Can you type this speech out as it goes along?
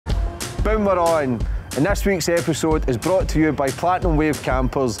Boom, we're on. And this week's episode is brought to you by Platinum Wave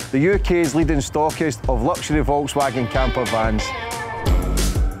Campers, the UK's leading stockist of luxury Volkswagen camper vans.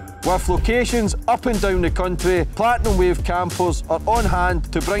 With locations up and down the country, Platinum Wave Campers are on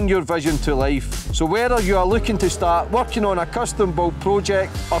hand to bring your vision to life. So whether you are looking to start working on a custom build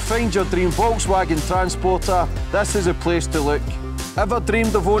project or find your dream Volkswagen transporter, this is a place to look. Ever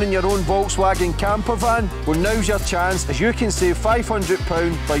dreamed of owning your own Volkswagen camper van? Well, now's your chance, as you can save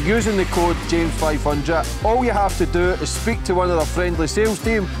 £500 by using the code James500. All you have to do is speak to one of their friendly sales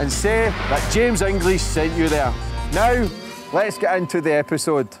team and say that James English sent you there. Now, let's get into the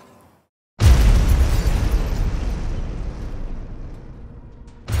episode.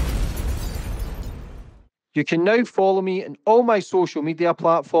 You can now follow me on all my social media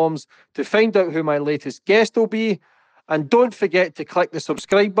platforms to find out who my latest guest will be. And don't forget to click the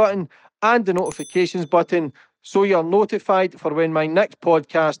subscribe button and the notifications button so you're notified for when my next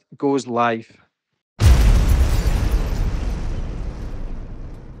podcast goes live.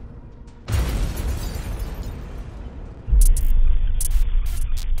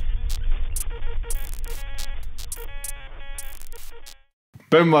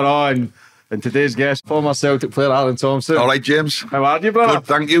 Boom, we're on. And today's guest, former Celtic player Alan Thompson. All right, James. How are you, brother? Good,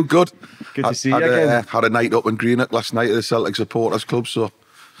 thank you. Good. Good to see you again. Had a night up in Greenock last night at the Celtic Supporters Club, so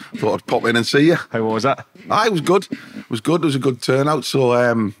thought I'd pop in and see you. How was it? It was good. It was good. There was a good turnout, so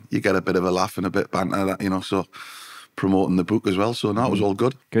you get a bit of a laugh and a bit of banter, you know, so promoting the book as well. So, no, it was all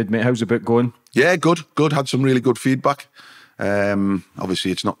good. Good, mate. How's the book going? Yeah, good. Good. Had some really good feedback.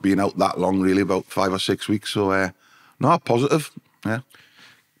 Obviously, it's not been out that long, really, about 5 or 6 weeks. So, no, positive. Yeah.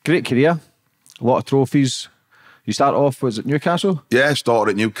 Great career. A lot of trophies. You start off, was it Newcastle? Yeah, I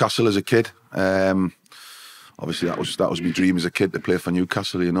started at Newcastle as a kid. Obviously, that was my dream as a kid to play for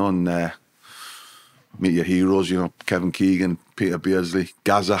Newcastle, you know, and meet your heroes, you know, Kevin Keegan, Peter Beardsley,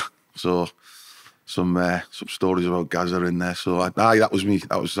 Gaza. So some stories about Gaza in there. So that was me.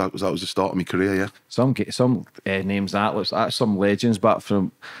 That was the start of my career. Yeah. Some names that's some legends, but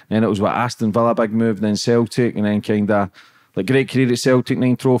then it was what Aston Villa, big move, then Celtic, and then kind of. Like, great career at Celtic,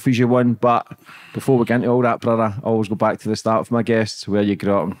 9 trophies you won. But before we get into all that, brother, I always go back to the start of my guests, where you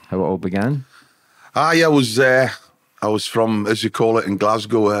grew up and how it all began. I was from, as you call it in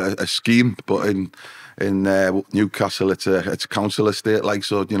Glasgow, a scheme, but in Newcastle it's a council estate, like,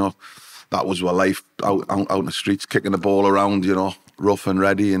 so, you know, that was my life, out in the streets, kicking the ball around, you know, rough and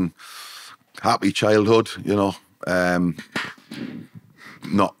ready, and happy childhood, you know.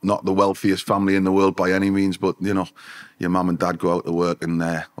 Not the wealthiest family in the world by any means, but, you know, your mum and dad go out to work, and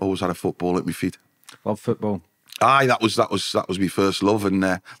always had a football at my feet. Love football. Aye, that was my first love, and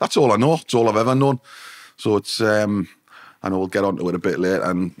that's all I know. It's all I've ever known. So it's I know we'll get onto it a bit later,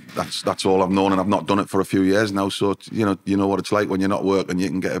 and that's all I've known, and I've not done it for a few years now. So it's, you know what it's like when you're not working, you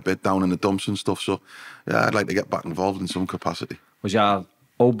can get a bit down in the dumps and stuff. So yeah, I'd like to get back involved in some capacity. Was you an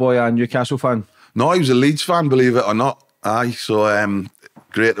old boy a Newcastle fan? No, I was a Leeds fan, believe it or not. Aye, so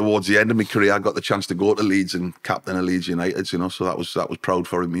great towards the end of my career, I got the chance to go to Leeds and captain of Leeds United, you know, so that was proud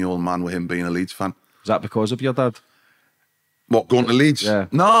for me, old man, with him being a Leeds fan. Was that because of your dad? What, going to Leeds? Yeah.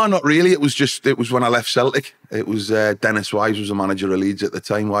 No, not really. It was when I left Celtic. It was Dennis Wise was the manager of Leeds at the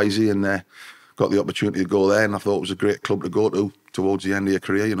time, Wisey, and got the opportunity to go there, and I thought it was a great club to go to towards the end of your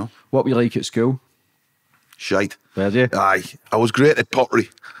career, you know. What were you like at school? Shite. Were you? Aye, I was great at pottery.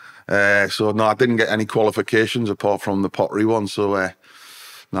 So no, I didn't get any qualifications apart from the pottery one. So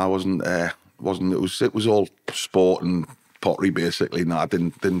no, I wasn't. It was all sport and pottery basically. No, I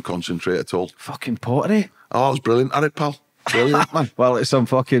didn't concentrate at all. Fucking pottery. Oh, I was brilliant at it, pal. Brilliant, man. Well, it's some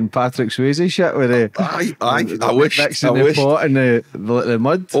fucking Patrick Swayze shit with it. Aye. I wish. Mixing the pot and the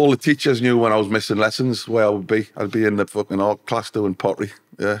mud. All the teachers knew when I was missing lessons where I would be. I'd be in the fucking art class doing pottery.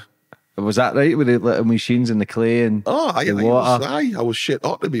 Yeah. Was that right with the little machines and the clay and the water? I was shit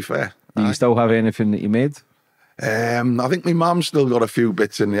hot, to be fair. Do you still have anything that you made? I think my mum's still got a few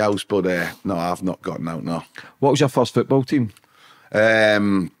bits in the house, but no, I've not gotten out, no. What was your first football team?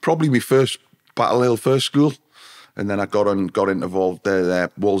 Probably my first Battle Hill first school, and then I got involved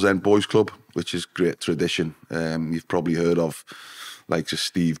at Wallsend Boys Club, which is great tradition. You've probably heard of like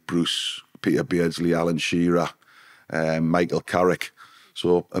Steve Bruce, Peter Beardsley, Alan Shearer, Michael Carrick.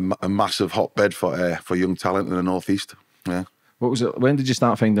 So a massive hotbed for young talent in the North East. Yeah. What was it? When did you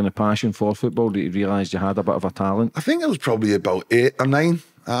start finding a passion for football? Did you realise you had a bit of a talent? I think it was probably about 8 or 9.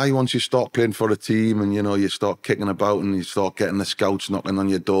 Once you start playing for a team and, you know, you start kicking about and you start getting the scouts knocking on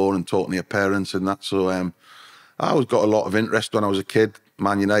your door and talking to your parents and that. So I always got a lot of interest when I was a kid.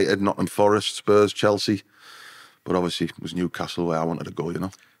 Man United, Nottingham Forest, Spurs, Chelsea. But obviously it was Newcastle where I wanted to go, you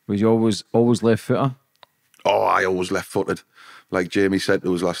know. Was you always left footer? Oh, I always left footed. like Jamie said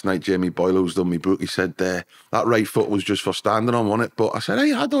to us last night, Jamie Boyle, who's done my book, he said that right foot was just for standing on, wasn't it? But I said,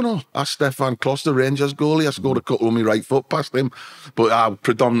 hey, I don't know. Ask Stefan Kloss, the Rangers goalie. I scored a couple on my right foot past him. But I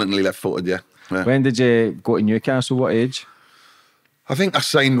predominantly left-footed, yeah. When did you go to Newcastle? What age? I think I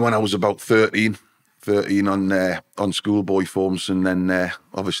signed when I was about 13 on schoolboy forms. And then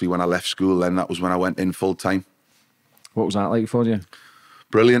obviously when I left school, then that was when I went in full-time. What was that like for you?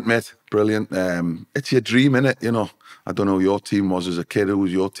 Brilliant, mate. Brilliant. It's your dream, innit? You know, I don't know who your team was as a kid. Who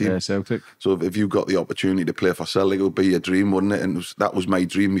was your team? Yeah, Celtic. So if you got the opportunity to play for Celtic, it would be your dream, wouldn't it? And that was my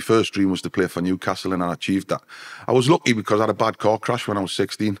dream. My first dream was to play for Newcastle, and I achieved that. I was lucky because I had a bad car crash when I was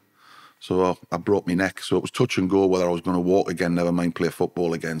 16. So I broke my neck. So it was touch and go whether I was going to walk again, never mind play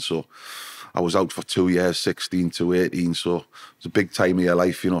football again. So I was out for 2 years, 16 to 18. So it was a big time of your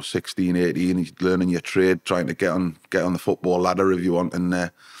life, you know, 16, 18, learning your trade, trying to get on the football ladder if you want. And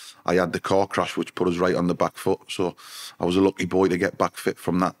I had the car crash, which put us right on the back foot. So I was a lucky boy to get back fit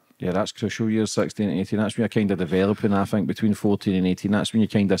from that. Yeah, that's crucial, years 16 and 18. That's when you're kind of developing, I think, between 14 and 18. That's when you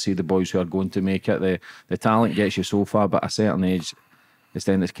kind of see the boys who are going to make it. The talent gets you so far, but at a certain age, it's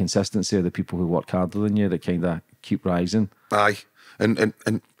then the consistency of the people who work harder than you that kind of keep rising. Aye. And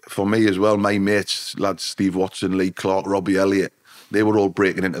for me as well, my mates, lads Steve Watson, Lee Clark, Robbie Elliott, they were all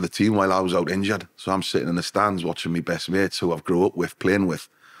breaking into the team while I was out injured. So I'm sitting in the stands watching my best mates who I've grew up with, playing with,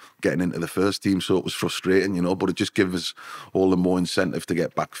 getting into the first team. So it was frustrating, you know, but it just gives us all the more incentive to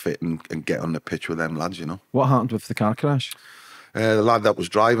get back fit and get on the pitch with them lads, you know. What happened with the car crash? The lad that was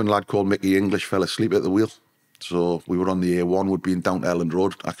driving, a lad called Mickey English, fell asleep at the wheel. So we were on the A1, we'd been down to Elland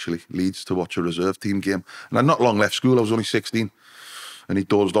Road, actually, Leeds, to watch a reserve team game. And I'd not long left school, I was only 16. And he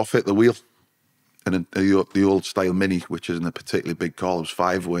dozed off at the wheel. And the old style Mini, which isn't a particularly big car, there was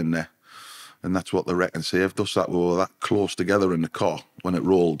 5 in there. And that's what the wreck and saved us, that we were that close together in the car. When it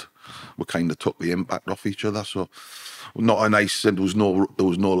rolled, we kind of took the impact off each other. So not a nice, and there was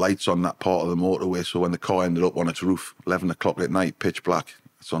no lights on that part of the motorway. So when the car ended up on its roof, 11 o'clock at night, pitch black,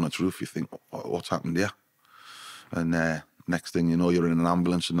 it's on its roof, you think, what's happened here? And next thing you know, you're in an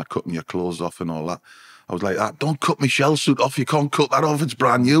ambulance and they're cutting your clothes off and all that. I was like, don't cut my shell suit off. You can't cut that off. It's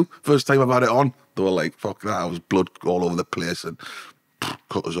brand new. First time I've had it on. They were like, fuck that. I was blood all over the place and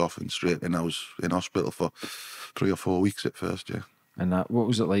cut us off and straight. And I was in hospital for 3 or 4 weeks at first, yeah. And what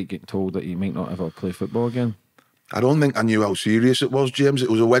was it like getting told that you might not ever play football again? I don't think I knew how serious it was, James.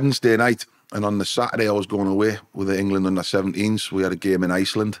 It was a Wednesday night. And on the Saturday, I was going away with the England under-17s. We had a game in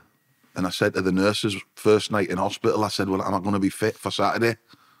Iceland. And I said to the nurses, first night in hospital, I said, well, am I going to be fit for Saturday?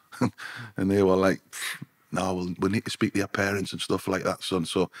 And they were like, no, we need to speak to your parents and stuff like that, son.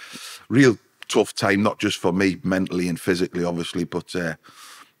 So real tough time, not just for me mentally and physically, obviously, but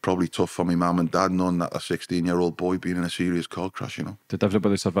probably tough for my mum and dad, knowing that a 16-year-old boy being in a serious car crash, you know. Did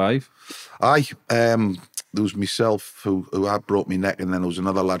everybody survive? Aye. There was myself who had broke my neck, and then there was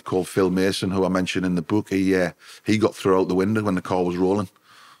another lad called Phil Mason, who I mentioned in the book. He got thrown out the window when the car was rolling.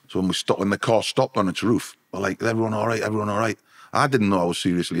 So when the car stopped on its roof, we're like, everyone all right, everyone all right? I didn't know I was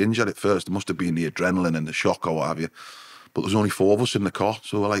seriously injured at first. It must have been the adrenaline and the shock or what have you. But there's only 4 of us in the car.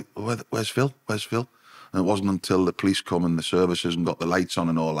 So we're like, where's Phil? Where's Phil? And it wasn't until the police come and the services and got the lights on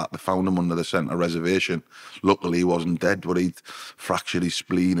and all that, they found him under the centre reservation. Luckily, he wasn't dead, but he'd fractured his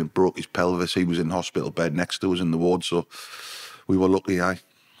spleen and broke his pelvis. He was in hospital bed next to us in the ward. So we were lucky, aye.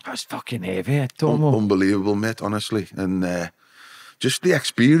 That's fucking heavy, Tomo. Unbelievable, mate, honestly. And just the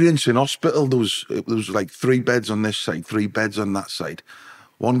experience in hospital, there was like 3 beds on this side, 3 beds on that side.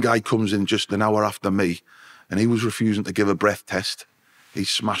 One guy comes in just an hour after me, and he was refusing to give a breath test. He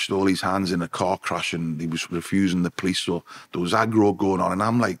smashed all his hands in a car crash, and he was refusing the police. So there was aggro going on, and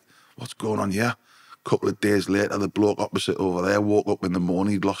I'm like, what's going on here? A couple of days later, the bloke opposite over there woke up in the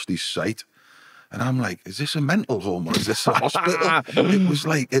morning, he'd lost his sight. And I'm like, is this a mental home or is this a hospital?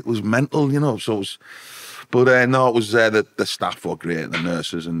 It was mental, you know. So it was... But no, it was the staff were great, the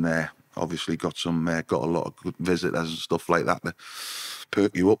nurses, and obviously got a lot of good visitors and stuff like that to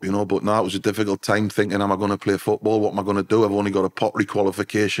perk you up, you know. But no, it was a difficult time thinking, am I going to play football? What am I going to do? I've only got a pottery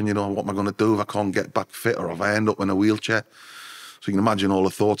qualification, you know. What am I going to do if I can't get back fit or if I end up in a wheelchair? So you can imagine all the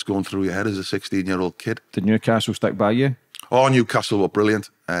thoughts going through your head as a 16-year-old kid. Did Newcastle stick by you? Oh, Newcastle were brilliant.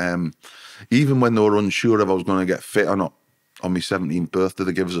 Even when they were unsure if I was going to get fit or not, on my 17th birthday,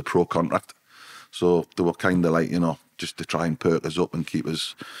 they gave us a pro contract. So they were kind of like, you know, just to try and perk us up and keep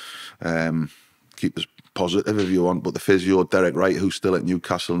us positive, if you want. But the physio, Derek Wright, who's still at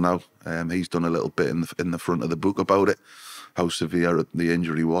Newcastle now, he's done a little bit in the front of the book about it, how severe the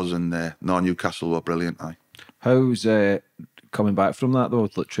injury was. And no, Newcastle were brilliant. Aye. How's coming back from that though,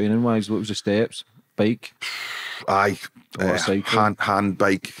 like training wise? What was the steps? Bike? Aye, hand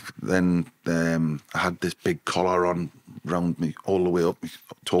bike. Then I had this big collar on, round me, all the way up my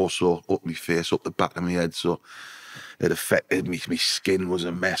torso, up my face, up the back of my head. So it affected me. My skin was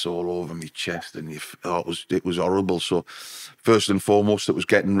a mess all over my chest, and it was horrible. So first and foremost, it was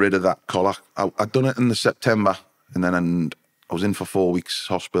getting rid of that collar. I'd done it in the September, and then I was in for 4 weeks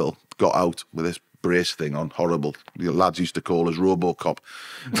hospital. Got out with this brace thing on, horrible. The lads used to call us RoboCop,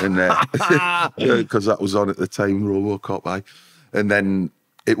 and because that was on at the time, RoboCop. And then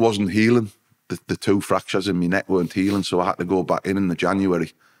it wasn't healing. The 2 fractures in my neck weren't healing, so I had to go back in the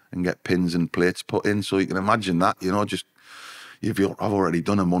January and get pins and plates put in. So you can imagine that, you know, just I've already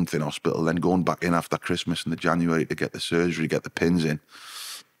done a month in hospital, then going back in after Christmas in the January to get the surgery, get the pins in.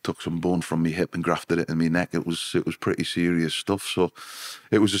 Took some bone from my hip and grafted it in my neck. It was pretty serious stuff. So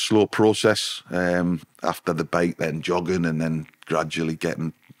it was a slow process. After the bike, then jogging, and then gradually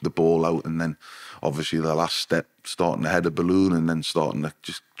getting the ball out, and then obviously the last step, starting to head a balloon, and then starting to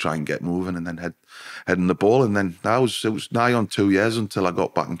just try and get moving, and then heading the ball. And then it was nigh on 2 years until I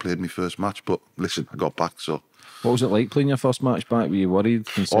got back and played my first match. But listen, I got back. So what was it like playing your first match back? Were you worried?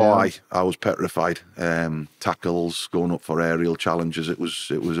 Concerned? Oh, I was petrified. Tackles, going up for aerial challenges. It was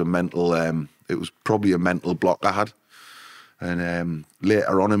a mental. It was probably a mental block I had. And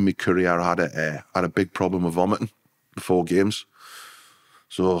later on in my career, I had a big problem with vomiting before games.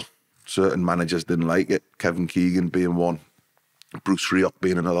 So certain managers didn't like it. Kevin Keegan being one, Bruce Rioch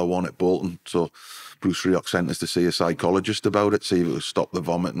being another one at Bolton. So Bruce Rioch sent us to see a psychologist about it, see if it would stop the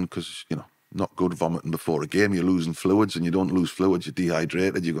vomiting, because, you know, not good vomiting before a game. You're losing fluids, and you don't lose fluids, you're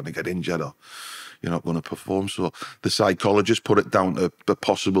dehydrated, you're going to get injured, or you're not going to perform. So the psychologist put it down to the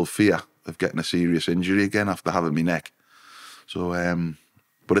possible fear of getting a serious injury again after having my neck. So,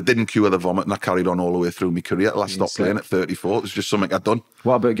 but it didn't cure the vomit, and I carried on all the way through my career till I stopped playing at 34. It was just something I'd done.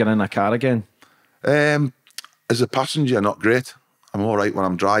 What about getting in a car again? As a passenger, not great. I'm all right when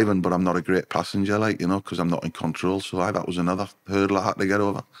I'm driving, but I'm not a great passenger, like, you know, because I'm not in control. So that was another hurdle I had to get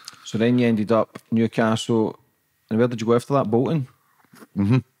over. So then you ended up Newcastle, and where did you go after that? Bolton?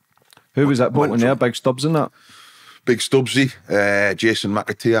 Mm-hmm. Who was that Bolton there? Big Stubbs in that? Big Stubbsy, Jason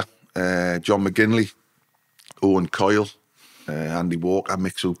McAteer, John McGinley, Owen Coyle, Andy Walker,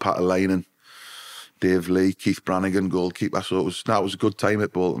 Mixu Patalainen, Dave Lee, Keith Brannigan, goalkeeper. So that was a good time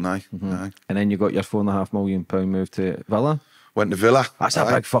at Bolton, aye. Mm-hmm. Aye. And then you got your £4.5 million move to Villa? Went to Villa. That's a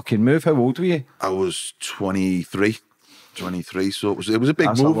big fucking move. How old were you? I was 23, so it was a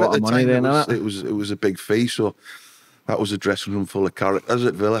big move at the time. Then, it was a big fee. So that was a dressing room full of characters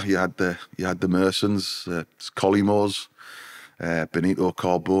at Villa. You had the Mersons, Collymores, Benito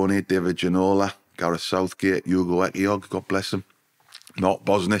Carbone, David Ginola, Gareth Southgate, Hugo Ekiog, God bless him, Mark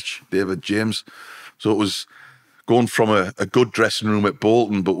Bosnich, David James. So it was going from a good dressing room at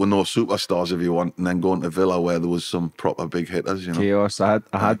Bolton, but with no superstars, if you want, and then going to Villa where there was some proper big hitters, you know. Chaos. I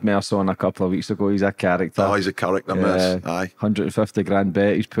had Merce on a couple of weeks ago. He's a character. Oh, he's a character, Merce. Aye. 150 grand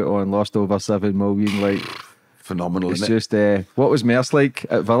bet he's put on, lost over 7 million. Like, phenomenal, it's isn't it? Just, what was Merce like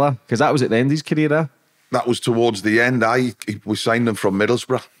at Villa? Because that was at the end of his career. That was towards the end. We signed him from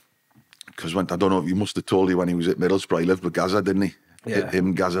Middlesbrough. Because I don't know if he must have told you when he was at Middlesbrough, he lived with Gazza, didn't he? Yeah.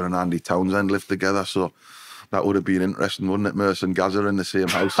 Him, Gazza and Andy Townsend lived together, so that would have been interesting, wouldn't it? Merce and Gazza in the same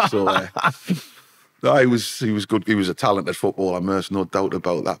house. So no, he was good. He was a talented footballer, Merce, no doubt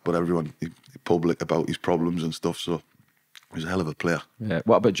about that. But everyone public about his problems and stuff. So he was a hell of a player. Yeah.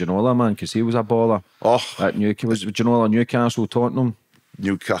 What about Ginola, man? Because he was a baller. Oh, at Newcastle. Was Ginola Newcastle, Tottenham?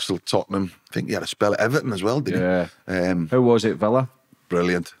 Newcastle, Tottenham. I think he had a spell at Everton as well, didn't he? How was it, Villa?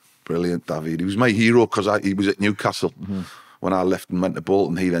 Brilliant, David. He was my hero because he was at Newcastle. Mm-hmm. When I left and went to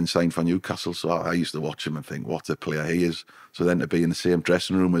Bolton, he then signed for Newcastle. So I used to watch him and think, what a player he is. So then to be in the same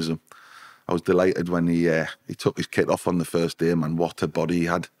dressing room as him, I was delighted when he took his kit off on the first day, man. What a body he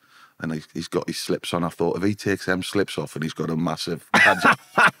had. And he's got his slips on. I thought, if he takes them slips off and he's got a massive gadget,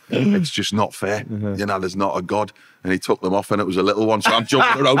 it's just not fair. Mm-hmm. You know, there's not a God. And he took them off and it was a little one. So I'm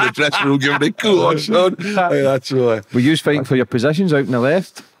jumping around the dressing room giving it, cool on, son. That's why. Were you fighting for your positions out in the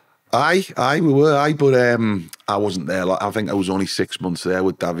left? Aye, we were, but I wasn't there. Like, I think I was only 6 months there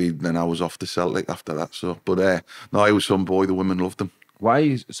with David, and then I was off to Celtic after that. So, but no, he was some boy. The women loved him.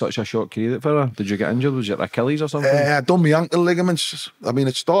 Why such a short career at Villa? Did you get injured? Was it Achilles or something? I done my ankle ligaments. I mean,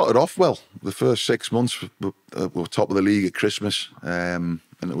 it started off well. The first 6 months we were top of the league at Christmas, and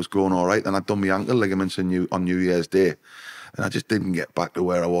it was going all right. Then I'd done my ankle ligaments on New Year's Day, and I just didn't get back to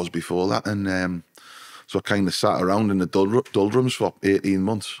where I was before that. And so I kind of sat around in the doldrums for 18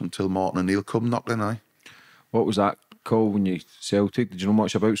 months until Martin O'Neill come knocking. What was that call when you Celtic? Did you know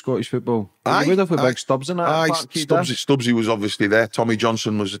much about Scottish football? Aye, you would have with big Stubbs in that. Stubbsy was obviously there. Tommy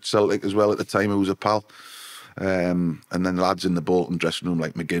Johnson was at Celtic as well at the time, who was a pal. And then lads in the Bolton dressing room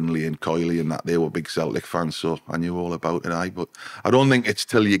like McGinley and Coyley and that, they were big Celtic fans, so I knew all about it. But I don't think it's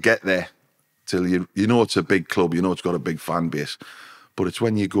till you get there, till you know it's a big club, you know it's got a big fan base. But it's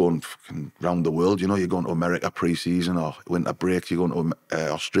when you're going fucking round the world, you know, you're going to America pre-season or winter breaks, you're going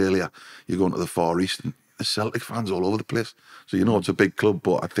to Australia, you're going to the Far East, and there's Celtic fans all over the place. So you know it's a big club,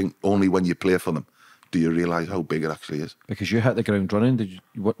 but I think only when you play for them do you realise how big it actually is. Because you hit the ground running. Did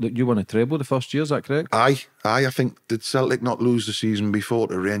you won a treble the first year, is that correct? Aye. I think, did Celtic not lose the season before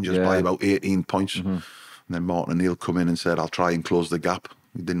to Rangers by about 18 points? And then Martin O'Neill come in and said, I'll try and close the gap.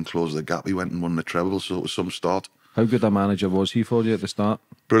 He didn't close the gap. He went and won the treble, so it was some start. How good a manager was he for you at the start?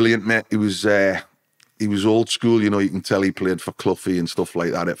 Brilliant, mate. He was old school, you know. You can tell he played for Cloughie and stuff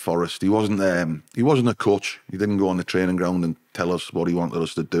like that at Forest. He wasn't a coach. He didn't go on the training ground and tell us what he wanted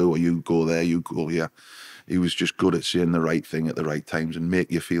us to do, or you go there, you go here. He was just good at saying the right thing at the right times and make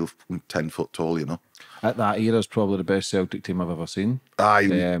you feel 10 foot tall, you know. At that era, it's probably the best Celtic team I've ever seen.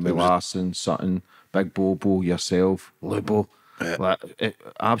 Aye. With Larson, Sutton, Big Bobo, yourself, Lubo.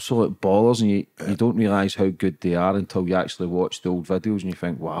 Absolute ballers, and you don't realise how good they are until you actually watch the old videos and you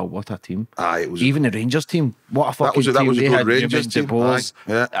think, wow, what a team. It was even the Rangers team, what a fucking team. That was a good had Rangers team.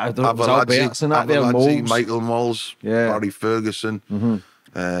 Avalanche, Michael Mols, Barry Ferguson.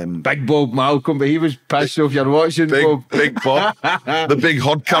 Big Bob Malcolm, but he was pissed if you're watching. Big Bob, the big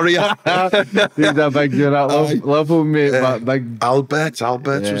hod carrier. He's a big dude. I love him, mate. But big Albert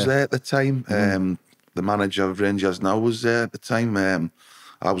was there at the time. The manager of Rangers now was there at the time.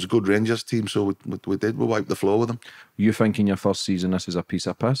 I was a good Rangers team, so we wiped the floor with them. Were you thinking your first season this is a piece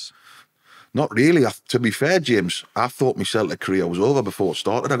of piss? Not really. To be fair, James, I thought my Celtic career was over before it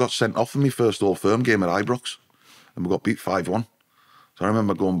started. I got sent off in my first All Firm game at Ibrox, and we got beat 5-1. So I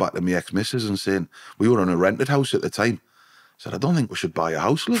remember going back to my ex-missus and saying, we were in a rented house at the time. I said, I don't think we should buy a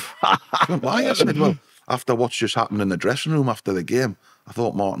house, love. She went, why? I said, well, after what's just happened in the dressing room after the game, I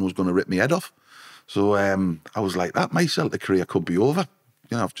thought Martin was going to rip my head off. So I was like, that my Celtic career could be over.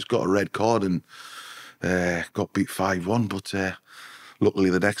 You know, I've just got a red card and got beat 5-1. But luckily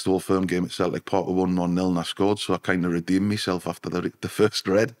the next All Firm game at Celtic Park we won 1-0 and I scored. So I kind of redeemed myself after the first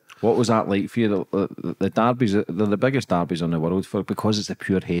red. What was that like for you? The derbies, they're the biggest derbies in the world because it's a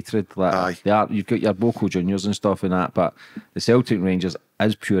pure hatred. Like, you've got your Boco Juniors and stuff and that, but the Celtic Rangers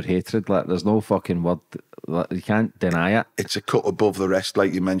is pure hatred. Like, there's no fucking word. Like, you can't deny it. It's a cut above the rest,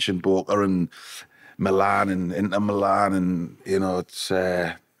 like you mentioned, Boca and Milan and Inter Milan, and you know it's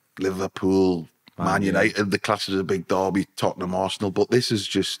Liverpool, Man United. The class is a big derby, Tottenham, Arsenal. But this is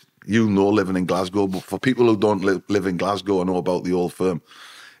just, you know, living in Glasgow. But for people who don't live in Glasgow and know about the Old Firm,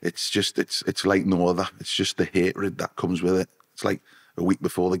 it's just it's like no other. It's just the hatred that comes with it. It's like a week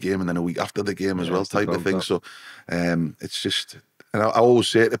before the game and then a week after the game as well, type of thing. So it's just. And I always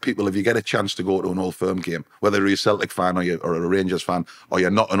say to people, if you get a chance to go to an Old Firm game, whether you're a Celtic fan or a Rangers fan, or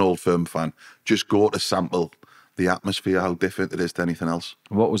you're not an Old Firm fan, just go to sample the atmosphere, how different it is to anything else.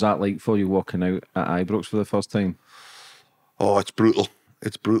 What was that like for you walking out at Ibrox for the first time? Oh, it's brutal.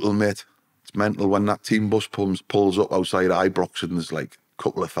 It's brutal, mate. It's mental when that team bus pulls up outside Ibrox and there's like a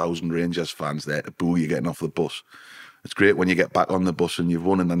couple of thousand Rangers fans there to boo you getting off the bus. It's great when you get back on the bus and you've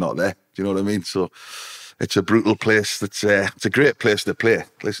won and they're not there. Do you know what I mean? So it's a brutal place. It's a great place to play.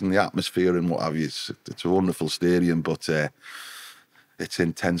 Listen, the atmosphere and what have you. It's a wonderful stadium, but it's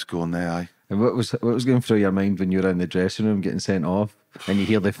intense going there. Aye. And what was going through your mind when you were in the dressing room getting sent off, and you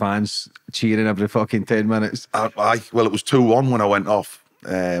hear the fans cheering every fucking 10 minutes? Aye. Well, it was 2-1 when I went off.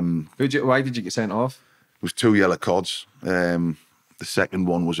 Why did you get sent off? It was 2 yellow cards. The second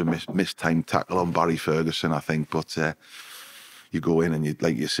one was a mistimed tackle on Barry Ferguson, I think, but. You go in and you,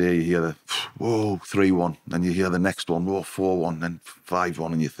 like you say, you hear the, whoa, 3-1. Then you hear the next one, whoa, 4-1, then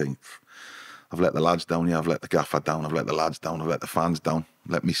 5-1, and you think, I've let the lads down, I've let the gaffer down, I've let the lads down, I've let the fans down,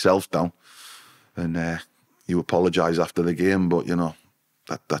 let myself down. And you apologise after the game, but, you know,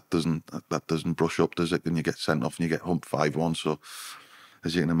 that doesn't brush up, does it? And you get sent off and you get humped 5-1. So,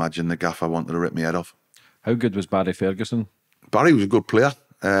 as you can imagine, the gaffer wanted to rip my head off. How good was Barry Ferguson? Barry was a good player.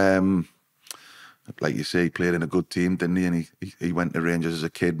 Like you say, he played in a good team, didn't he? And he went to Rangers as a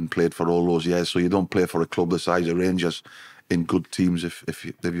kid and played for all those years. So you don't play for a club the size of Rangers in good teams if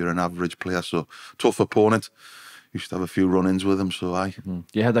you're an average player. So tough opponent. Used to have a few run-ins with him. So aye.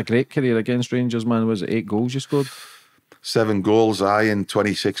 You had a great career against Rangers, man. Was it 8 goals you scored? 7 goals, in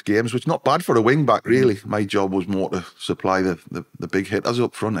 26 games, which is not bad for a wing back, really. My job was more to supply the big hitters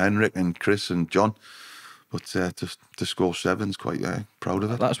up front, Henrik and Chris and John. But to score 7's quite proud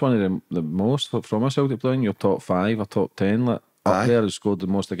of it. That's one of the most from a Celtic player in your top 5 or top 10. Like, up there has scored the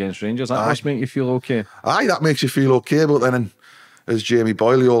most against Rangers. That must make you feel okay. Aye, that makes you feel okay. But then as Jamie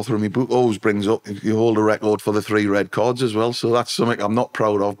Boyle, the author of my book, always brings up, you hold a record for the 3 red cards as well. So that's something I'm not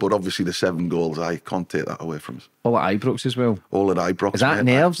proud of, but obviously the 7 goals, I can't take that away from us. All at Ibrox as well. All at Ibrox. Is that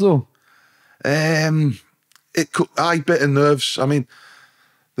nerves though? It could, bit of nerves. I mean,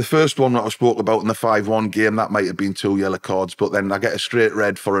 the first one that I spoke about in the 5-1 game, that might have been 2 yellow cards, but then I get a straight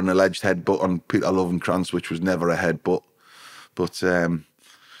red for an alleged headbutt on Peter Lovenkrantz, which was never a headbutt. But it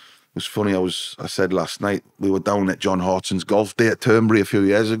was funny, I said last night, we were down at John Hartson's golf day at Turnberry a few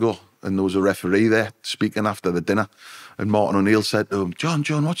years ago, and there was a referee there speaking after the dinner, and Martin O'Neill said to him, John,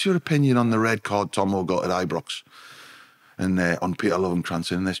 what's your opinion on the red card Tomo got at Ibrox? And on Peter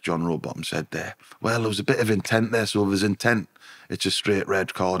Lovenkrantz, and this John Rowbottom said there, well, there was a bit of intent there, so if there's intent, it's a straight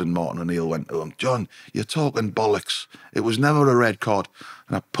red card. And Martin O'Neill went to him, John, you're talking bollocks. It was never a red card.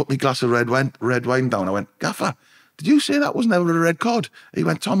 And I put my glass of red wine down. I went, Gaffer, did you say that was never a red card? He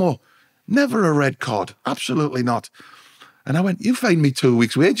went, Tomo, never a red card. Absolutely not. And I went, you fined me 2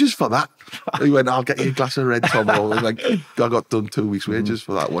 weeks' wages for that. He went, I'll get you a glass of red, Tomo. I was like, I got done 2 weeks' wages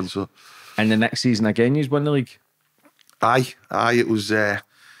for that one. So, and the next season again, you won the league. Aye, it was.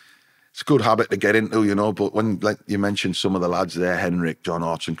 It's a good habit to get into, you know. But when, like you mentioned, some of the lads there, Henrik, John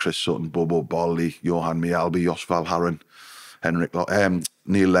Archer, Chris Sutton, Bobo Baldy, Johan Mialby, Jos Valharan, Henrik,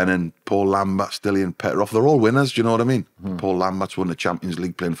 Neil Lennon, Paul Lambert, Stilian Petrov, they're all winners, do you know what I mean? Paul Lambert's won the Champions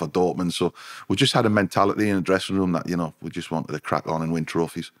League playing for Dortmund, so we just had a mentality in the dressing room that, you know, we just wanted to crack on and win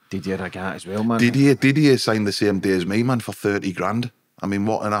trophies. Didier Ragat as well, man. Didier signed the same day as me, man, for 30 grand. I mean,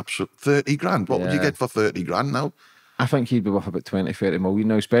 what an absolute 30 grand. What would you get for 30 grand now? I think he'd be worth about 20, 30 million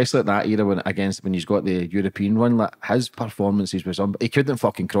now, especially at that era when he's got the European run. Like, his performances was he couldn't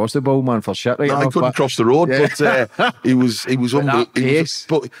fucking cross the ball, man, for shit. Right, no, he couldn't cross the road, but he was unbelievable.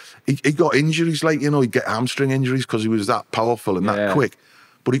 But he got injuries, like, you know, he'd get hamstring injuries because he was that powerful and that quick.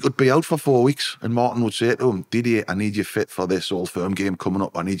 But he could be out for 4 weeks, and Martin would say to him, Didier, I need you fit for this Old Firm game coming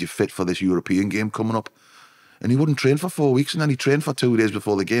up. I need you fit for this European game coming up. And he wouldn't train for 4 weeks, and then he trained for 2 days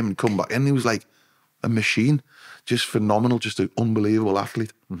before the game and come back in. He was like a machine. Just phenomenal, just an unbelievable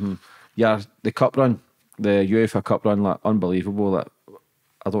athlete. Yeah, the cup run, the UEFA Cup run, like, unbelievable. Like,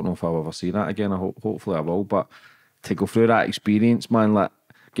 I don't know if I'll ever see that again. Hopefully I will. But to go through that experience, man, like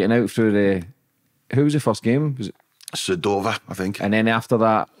getting out through who was the first game? Was it Sedova, I think? And then after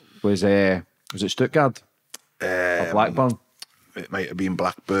that was it Stuttgart or Blackburn? It might have been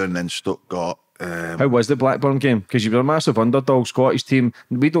Blackburn, then Stuttgart. How was the Blackburn game? Because you were a massive underdog, Scottish team.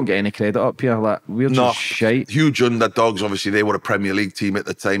 We don't get any credit up here. Like, we're just shite. Huge underdogs. Obviously, they were a Premier League team at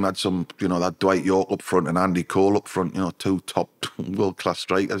the time. Had some, you know, that Dwight York up front and Andy Cole up front. You know, 2 top world-class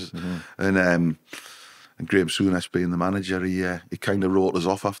strikers. And Graham Souness being the manager, he kind of wrote us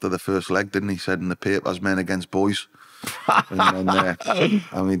off after the first leg, didn't he? Said in the papers, men against boys. And then,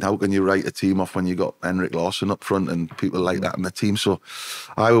 I mean, how can you write a team off when you got Henrik Larsson up front and people like that in the team? So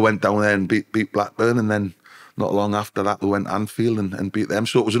I went down there and beat Blackburn, and then not long after that we went to Anfield and beat them.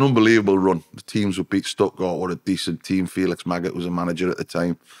 So it was an unbelievable run. The teams would beat Stuttgart, were a decent team. Felix Magath was a manager at the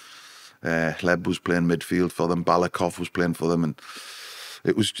time. Leb was playing midfield for them. Balakov was playing for them, and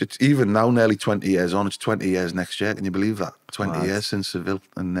it's even now, nearly 20 years on. It's 20 years next year. Can you believe that? 20 years since Seville.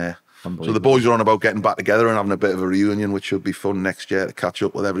 And so the boys are on about getting back together and having a bit of a reunion, which should be fun next year to catch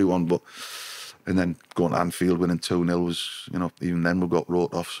up with everyone. And then going to Anfield, winning 2-0 was, you know, even then we got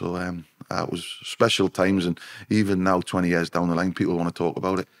wrote off. So it was special times, and even now, 20 years down the line, people want to talk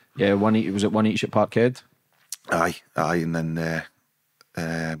about it. Yeah, was it 1-1 at Parkhead? Aye, and then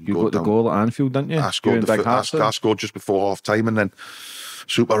you got the goal at Anfield, didn't you? I scored just before half time, and then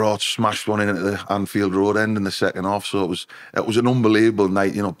Super Arch smashed one in at the Anfield Road end in the second half. So it was an unbelievable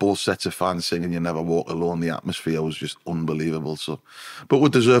night. You know, both sets of fans singing "You Never Walk Alone." The atmosphere was just unbelievable. So, but we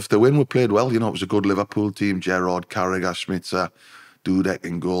deserved to win. We played well. You know, it was a good Liverpool team. Gerrard, Carragher, Schmitzer, Dudek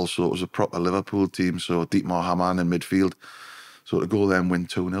in goal. So it was a proper Liverpool team. So Dietmar Hamann in midfield. So to go there and win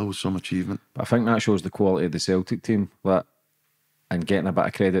 2-0 was some achievement. I think that shows the quality of the Celtic team. Like, and getting a bit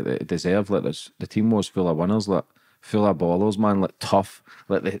of credit that it deserved. Like, the team was full of winners. Like, full of ballers, man, like tough,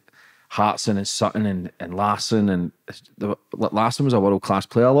 like the Hartson and Sutton and Larsson, and like Larsson was a world class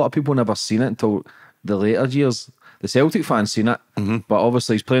player. A lot of people never seen it until the later years. The Celtic fans seen it, but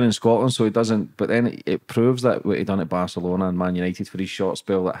obviously he's playing in Scotland, so he doesn't. But then it proves that what he done at Barcelona and Man United for his short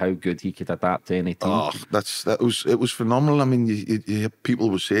spell, like how good he could adapt to any team. Oh, it was phenomenal. I mean,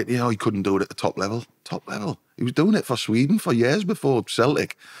 people would say, he couldn't do it at the top level. Top level. He was doing it for Sweden for years before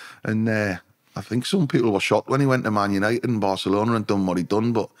Celtic, and I think some people were shocked when he went to Man United and Barcelona and done what he'd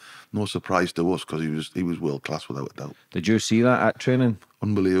done, but no surprise to us because he was world class without a doubt. Did you see that at training?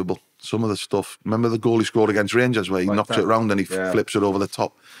 Unbelievable. Some of the stuff. Remember the goal he scored against Rangers where he knocks it round and he flips it over the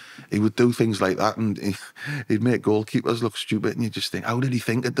top. he would do things like that, and he'd make goalkeepers look stupid, and you just think, how did he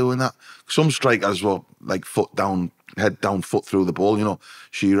think of doing that? Some strikers were like foot down, head down, foot through the ball. You know,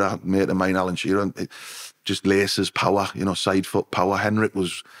 Shearer, mate of mine, Alan Shearer, just laces, power. You know, side foot power. Henrik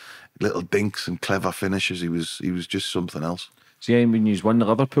was little dinks and clever finishes. He was just something else. So yeah, when you won the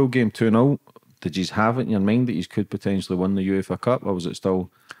Liverpool game 2-0, did you have it in your mind that you could potentially win the UEFA Cup, or was it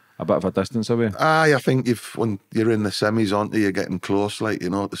still a bit of a distance away? I think when you're in the semis, aren't you? You're getting close, like, you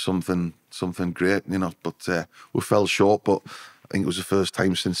know, to something great, you know. But we fell short. But I think it was the first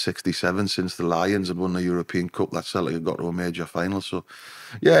time since '67, since the Lions had won the European Cup, that Celtic had got to a major final. So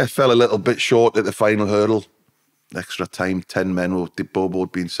yeah, fell a little bit short at the final hurdle. Extra time, 10 men were Bobo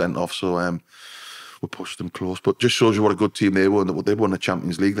had been sent off, so we pushed them close. But just shows you what a good team they were. They won the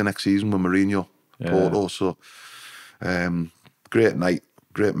Champions League the next season with Mourinho, Porto. So great night.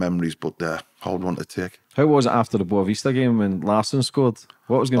 Great memories, but hard one to take. How was it after the Boavista game when Larsson scored?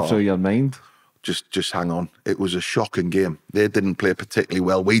 What was going through your mind? Just hang on. It was a shocking game. They didn't play particularly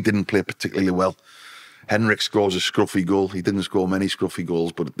well. We didn't play particularly well. Henrik scores a scruffy goal. He didn't score many scruffy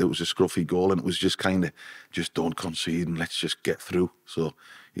goals, but it was a scruffy goal, and it was just kind of, just don't concede and let's just get through. So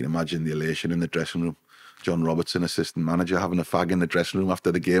you can imagine the elation in the dressing room. John Robertson, assistant manager, having a fag in the dressing room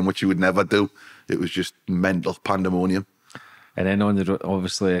after the game, which he would never do. It was just mental pandemonium. And then on the road,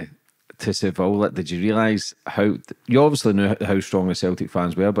 obviously, to Seville, did you realise how... You obviously knew how strong the Celtic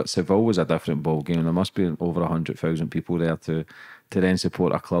fans were, but Seville was a different ball game. There must be over 100,000 people there to then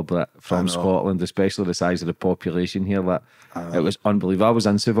support a club that from Scotland, especially the size of the population here. It was unbelievable. I was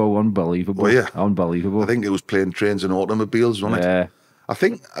in Seville, unbelievable. Well, yeah. Unbelievable. I think it was plane, trains and automobiles, wasn't it? I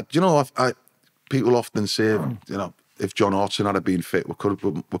think, you know, people often say, you know, if John Hodgson had been fit, we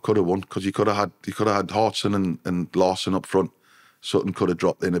could have won, because you could have had Hodgson and Larsson up front. Sutton could have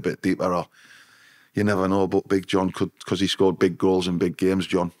dropped in a bit deeper, or you never know. But Big John could, because he scored big goals in big games,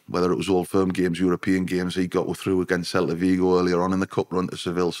 John. Whether it was Old Firm games, European games, he got through against Celta Vigo earlier on in the cup run to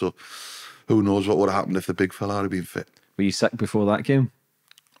Seville. So who knows what would have happened if the big fella had been fit. Were you sick before that game?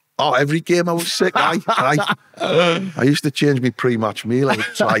 Oh, every game I was sick. I used to change my pre-match meal. I would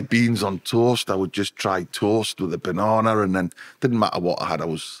try beans on toast. I would just try toast with a banana, and then didn't matter what I had, I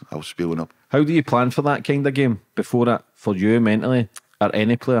was spewing up. How do you plan for that kind of game before it, for you mentally, or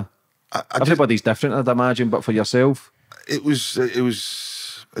any player? Everybody's different, I'd imagine, but for yourself, it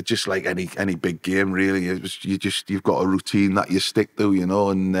was just like any big game, really. It was you've got a routine that you stick to, you know,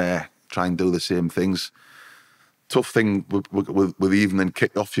 and try and do the same things. Tough thing with evening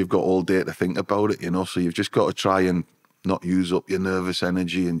kick-off, you've got all day to think about it, you know, so you've just got to try and not use up your nervous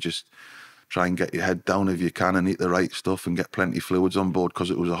energy and just try and get your head down if you can and eat the right stuff and get plenty of fluids on board,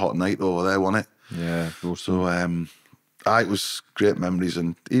 because it was a hot night over there, wasn't it? Yeah. So it was great memories.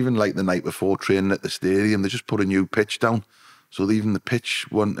 And even like the night before, training at the stadium, they just put a new pitch down. So even the pitch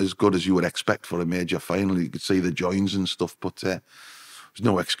wasn't as good as you would expect for a major final. You could see the joins and stuff, but there's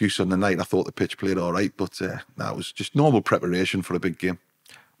no excuse on the night. I thought the pitch played all right, but that was just normal preparation for a big game.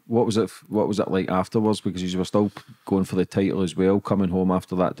 What was it like afterwards? Because you were still going for the title as well, coming home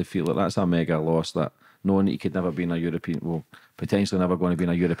after that to feel like that's a mega loss, that knowing that you could never be in a European, well, potentially never going to be in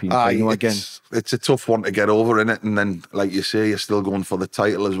a European final again. It's a tough one to get over, innit? And then, like you say, you're still going for the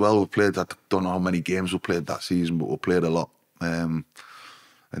title as well. We played, I don't know how many games we played that season, but we played a lot. And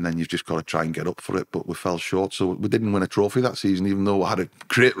then you've just got to try and get up for it. But we fell short, so we didn't win a trophy that season, even though we had a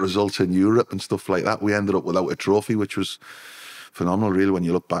great results in Europe and stuff like that. We ended up without a trophy, which was phenomenal, really, when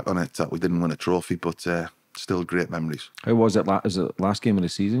you look back on it, that we didn't win a trophy, but still great memories. How was it? Is it last game of the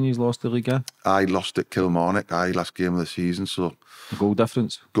season you lost the league? I lost at Kilmarnock, last game of the season, so... Goal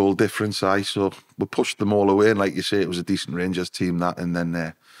difference? Goal difference, so we pushed them all away, and like you say, it was a decent Rangers team, that, and then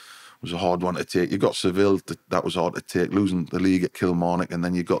it was a hard one to take. You got Seville, that was hard to take, losing the league at Kilmarnock, and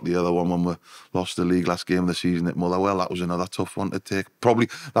then you got the other one when we lost the league last game of the season at Motherwell. That was another tough one to take.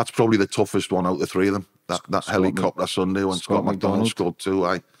 That's probably the toughest one out of the three of them. That helicopter Sunday when Scott McDonald scored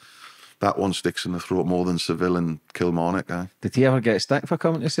two, that one sticks in the throat more than Seville and Kilmarnock. Did he ever get stick for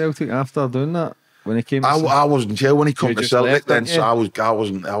coming to Celtic after doing that? When he came, I wasn't here when he came to Celtic then, so I was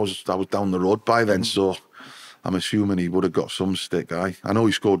down the road by then, so I'm assuming he would have got some stick. I know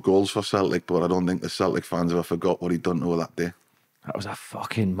he scored goals for Celtic, but I don't think the Celtic fans ever forgot what he'd done to her that day. That was a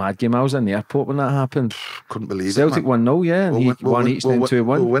fucking mad game. I was in the airport when that happened. Couldn't believe Celtic it. Celtic 1-0, yeah, and he won each, then 2-1. We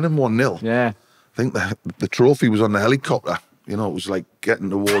were winning 1-0. Yeah. I think the trophy was on the helicopter. You know, it was like getting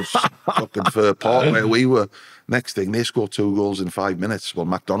towards fucking Fir Park where we were. Next thing, they score 2 goals in 5 minutes. Well,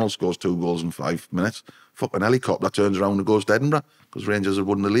 McDonald scores 2 goals in 5 minutes. Fucking helicopter turns around and goes to Edinburgh because Rangers had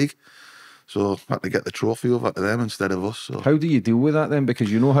won the league. So I had to get the trophy over to them instead of us. So. How do you deal with that then? Because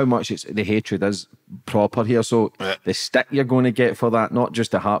you know how much the hatred is proper here. So the stick you're going to get for that, not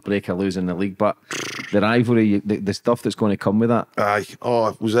just the heartbreak of losing the league, but the rivalry, the stuff that's going to come with that. Aye,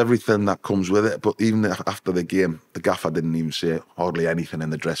 it was everything that comes with it. But even after the game, the gaffer didn't even say hardly anything in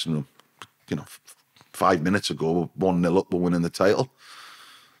the dressing room. 5 minutes ago, 1-0 up, we're winning the title.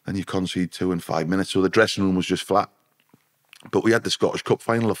 And you concede 2 in 5 minutes. So the dressing room was just flat. But we had the Scottish Cup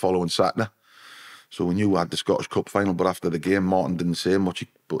final the following Saturday. So we knew we had the Scottish Cup final, but after the game, Martin didn't say much.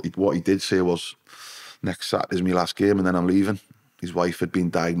 But what he did say was, next Saturday's my last game and then I'm leaving. His wife had been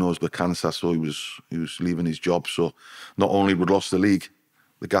diagnosed with cancer, so he was leaving his job. So not only would lost the league,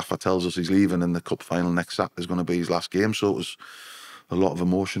 the gaffer tells us he's leaving, and the cup final next Saturday is going to be his last game. So it was a lot of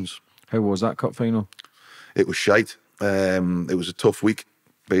emotions. How was that cup final? It was shite. It was a tough week,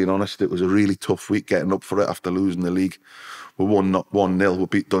 being honest. It was a really tough week getting up for it after losing the league. We won 1-0. We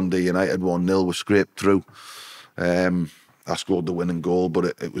beat Dundee United 1-0. We scraped through. I scored the winning goal, but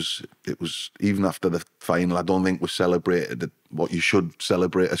it was even after the final, I don't think we celebrated what you should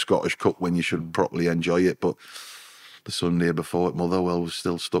celebrate a Scottish Cup when you should properly enjoy it. But the Sunday before it, Motherwell was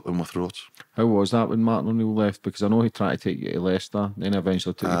still stuck in my throats. How was that when Martin O'Neill left? Because I know he tried to take you to Leicester, then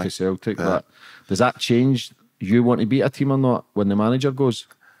eventually took you to Celtic. But does that change you want to beat a team or not when the manager goes?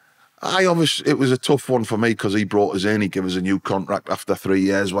 It was a tough one for me because he brought us in. He gave us a new contract after 3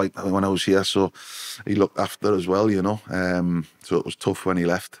 years when I was here, so he looked after as well, so it was tough when he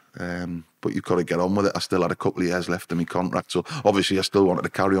left. But you've got to get on with it. I still had a couple of years left in my contract, so obviously I still wanted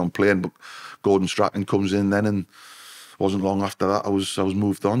to carry on playing. But Gordon Strachan comes in then, and wasn't long after that I was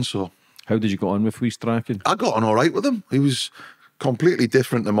moved on. So how did you get on with wee Strachan? I got on all right with him. He was completely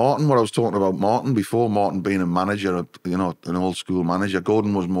different to Martin. What I was talking about Martin before, Martin being a manager, an old school manager.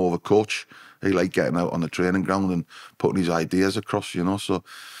 Gordon was more of a coach. He liked getting out on the training ground and putting his ideas across, So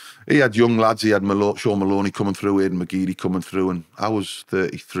he had young lads. He had Sean Maloney coming through, Aidan McGeady coming through, and I was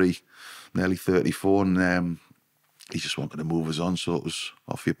 33, nearly 34, and he just wanted to move us on. So it was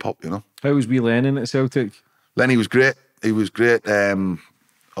off your pop, How was wee Lennon at Celtic? Lenny was great. He was great.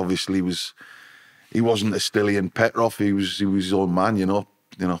 Obviously, he wasn't a Stillian Petrov. He was his own man,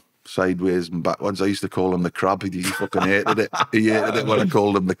 sideways and backwards. I used to call him the crab. He fucking hated it. He hated it when I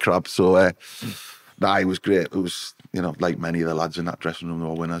called him the crab. So, he was great. It was, like many of the lads in that dressing room, they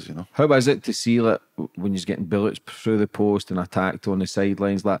were winners, How is it to see when you're getting bullets through the post and attacked on the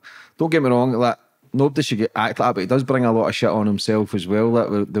sidelines? Don't get me wrong, nobody should act like that, but he does bring a lot of shit on himself as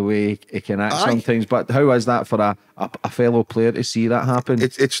well, the way he can act sometimes. But how is that for a fellow player to see that happen?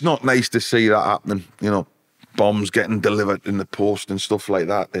 It's not nice to see that happening, bombs getting delivered in the post and stuff like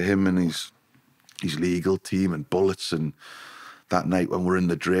that to him and his legal team, and bullets. And that night when we're in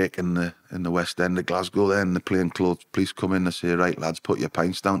the Drake in the West End of Glasgow there, and the plainclothes police come in and say, right lads, put your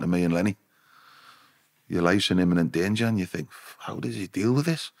pints down to me and Lenny. Your life's in imminent danger, and you think, how does he deal with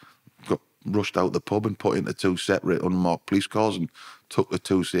this? Got rushed out the pub and put into 2 separate unmarked police cars and took to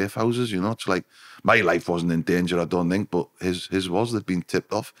 2 safe houses. It's like my life wasn't in danger, I don't think, but his was. They'd been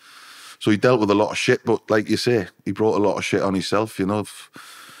tipped off. So he dealt with a lot of shit, but like you say, he brought a lot of shit on himself,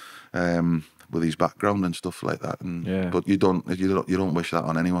 with his background and stuff like that. But you don't wish that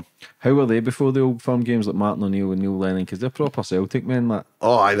on anyone. How were they before the Old Firm games, like Martin O'Neill and Neil Lennon? Because they're proper Celtic men, like.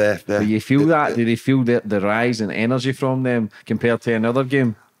 Oh, aye, they're. Do you feel that? Do they feel the rise in energy from them compared to another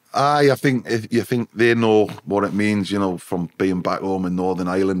game? I think if you think they know what it means, from being back home in Northern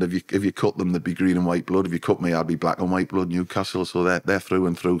Ireland. If you cut them, they'd be green and white blood. If you cut me, I'd be black and white blood, Newcastle. So they're through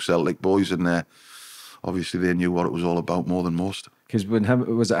and through Celtic boys, and obviously they knew what it was all about more than most. Because when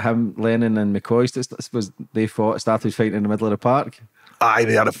Lennon and McCoy started fighting in the middle of the park? Aye,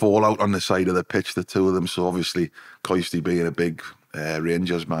 they had a fallout on the side of the pitch, the two of them. So obviously, Coisty being a big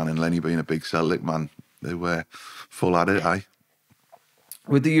Rangers man and Lenny being a big Celtic man, they were full at it. Aye.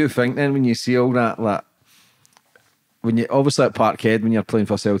 What do you think then when you see all that? When you obviously at Parkhead, when you're playing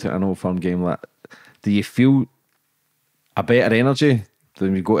for Celtic in an Old Firm game, do you feel a better energy?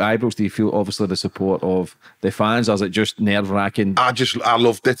 When you go to Ibrox, do you feel obviously the support of the fans, or is it just nerve-wracking? I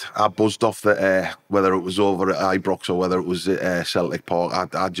loved it. I buzzed off that, whether it was over at Ibrox or whether it was at Celtic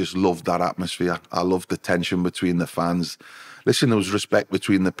Park. I just loved that atmosphere. I loved the tension between the fans. Listen, there was respect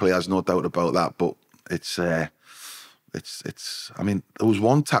between the players, no doubt about that, but I mean, there was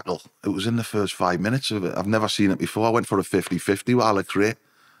one tackle. It was in the first 5 minutes of it. I've never seen it before. I went for a 50-50 with Alex Ray,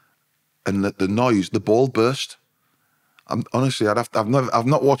 and the noise, the ball burst. Honestly, I've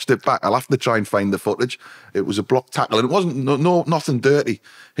not watched it back. I'll have to try and find the footage. It was a block tackle, and it wasn't nothing dirty.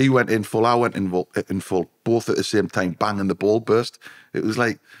 He went in full, I went in full, both at the same time. Bang, and the ball burst. It was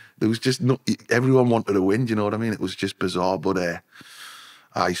like there was just everyone wanted to win. Do you know what I mean? It was just bizarre, but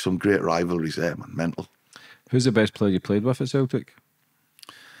Aye, some great rivalries there, man. Mental. Who's the best player you played with at Celtic?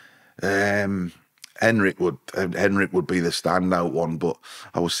 Henrik would be the standout one, but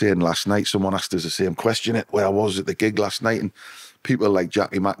I was saying last night, someone asked us the same question where I was at the gig last night, and people like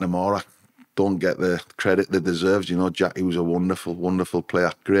Jackie McNamara don't get the credit they deserves. You know, Jackie was a wonderful, wonderful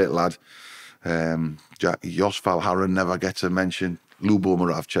player, great lad. Jackie, Jos Valharan never gets a mention. Lubo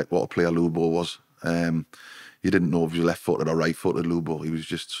Moravcik, what a player Lubo was. You didn't know if he was left-footed or right-footed, Lubo. He was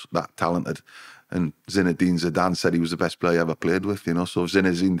just that talented. And Zinedine Zidane said he was the best player I ever played with, you know. So if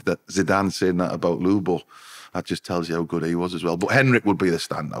Zidane saying that about Lubo, that just tells you how good he was as well. But Henrik would be the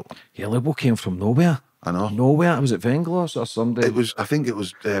standout. Yeah, Lubo came from nowhere. I know. Nowhere. Was it Venglos or somebody? I think it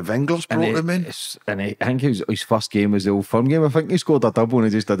was Venglos brought him in. I think his first game was the Old Firm game. I think he scored a double and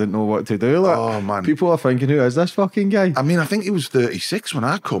he just didn't know what to do. Like, oh, man. People are thinking, who is this fucking guy? I mean, I think he was 36 when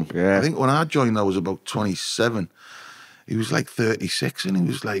I come. Yeah. I think when I joined, I was about 27. He was like 36 and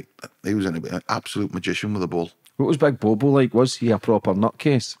he was an absolute magician with the ball. What was Big Bobo like? Was he a proper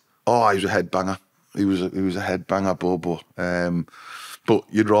nutcase? Oh, he was a headbanger. He was a headbanger, Bobo. But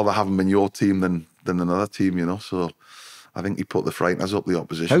you'd rather have him in your team than another team, you know. So I think he put the frighteners up the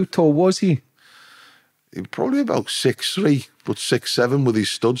opposition. How tall was he? He was probably about 6'3", but 6'7" with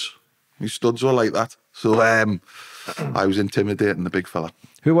his studs. His studs were like that. So I was intimidating the big fella.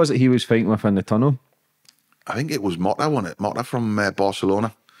 Who was it he was fighting with in the tunnel? I think it was Mota, wasn't it? Mota from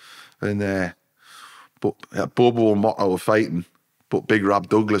Barcelona. And but Bobo and Mota were fighting, but Big Rab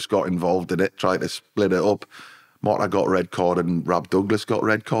Douglas got involved in it, tried to split it up. Mota got red carded and Rab Douglas got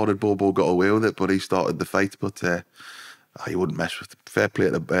red carded. Bobo got away with it, but he started the fight. But he wouldn't mess with it. Fair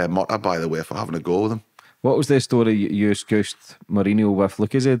play to Mota, by the way, for having a go with him. What was the story you scoused Mourinho with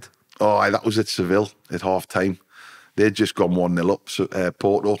Lucas? Oh, that was at Seville at half-time. They'd just gone 1-0 up, so,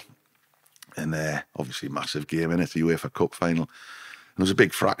 Porto. And obviously massive game in it, the UEFA Cup final. And there was a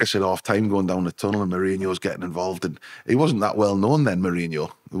big fracas at half-time going down the tunnel and Mourinho was getting involved. And he wasn't that well known then,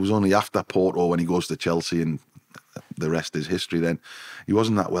 Mourinho. It was only after Porto when he goes to Chelsea and the rest is history then. He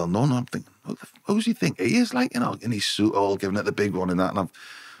wasn't that well known. I'm thinking, who does he think he is? Like, you know, in his suit all, giving it the big one and that. And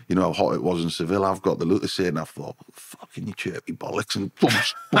you know how hot it was in Seville. I've got the Lucas saying, I thought, fucking you chirpy bollocks. And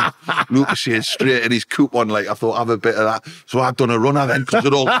Lucas saying straight in his coupe on, like, I thought, have a bit of that. So I'd done a runner then because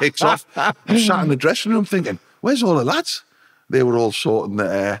it all kicks off. I sat in the dressing room thinking, where's all the lads? They were all sorting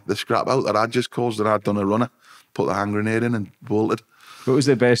the scrap out that I'd just caused and I'd done a runner, put the hand grenade in and bolted. What was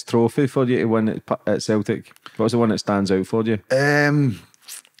the best trophy for you to win at Celtic? What was the one that stands out for you?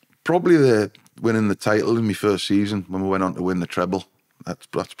 Probably the winning the title in my first season when we went on to win the treble.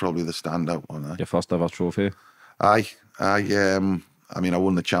 That's probably the standout one. Your first ever trophy? Aye. I mean, I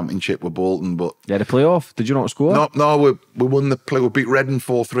won the championship with Bolton, but yeah, the playoff. Did you not score? No, we won the play. We beat Reading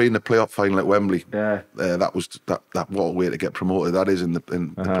 4-3 in the playoff final at Wembley. Yeah, that was that. What a way to get promoted that is in the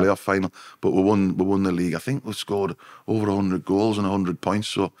playoff final. But we won the league. I think we scored over 100 goals and 100 points.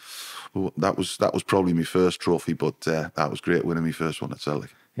 So that was probably my first trophy. But that was great winning my first one at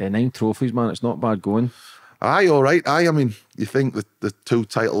Celtic. Yeah, 9 trophies, man. It's not bad going. Aye, all right. Aye, I mean, you think that the 2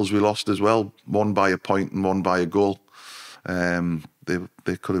 titles we lost as well, one by a point and one by a goal.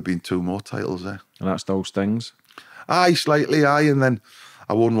 There could have been 2 more titles there. And that still stings? Aye, slightly, aye. And then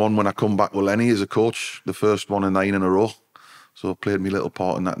I won one when I come back with Lenny as a coach, the first one in 9 in a row. So I played my little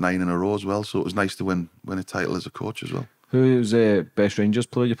part in that 9 in a row as well. So it was nice to win a title as a coach as well. Who's the best Rangers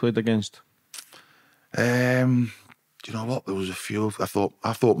player you played against? Do you know what? There was a few. I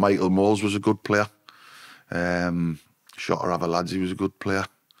thought Michael Moles was a good player. Shotter Avaladze was a good player.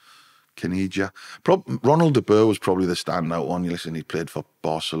 Kinija. Ronald de Boer was probably the standout one. You listen, he played for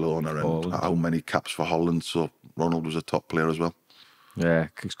Barcelona and how many caps for Holland, so Ronald was a top player as well. Yeah,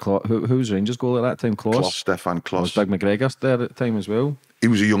 who was Rangers goal at that time? Kloss? Stefan Kloss. Was Big McGregor there at the time as well? He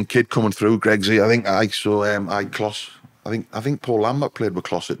was a young kid coming through, Gregsy, I think. Kloss. I think Paul Lambert played with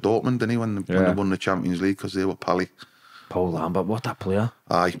Kloss at Dortmund, didn't he, when they won the Champions League, because they were pally. Paul Lambert, what a player.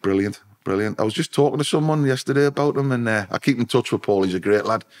 Aye, brilliant. I was just talking to someone yesterday about him, and I keep in touch with Paul. He's a great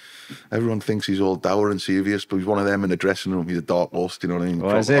lad. Everyone thinks he's all dour and serious, but he's one of them in the dressing room. He's a dark horse, you know what I mean?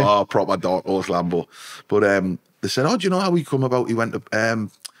 Is he? Proper dark horse Lambo. But they said, do you know how he come about? He went to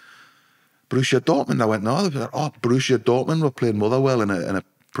Borussia Dortmund. I went, no. They said, Borussia Dortmund were playing Motherwell in a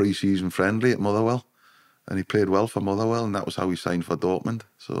pre-season friendly at Motherwell. And he played well for Motherwell, and that was how he signed for Dortmund.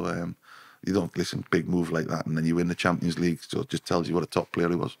 So you don't listen, big move like that, and then you win the Champions League. So it just tells you what a top player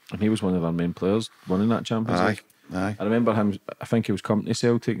he was. And he was one of our main players winning that Champions League. Aye. I remember him, I think he was coming to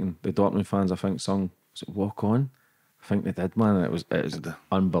Celtic, and the Dortmund fans, I think, sung, was it Walk On? I think they did, man. It was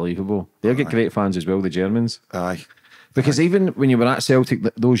unbelievable. They'll get great fans as well, the Germans. Aye. Because even when you were at Celtic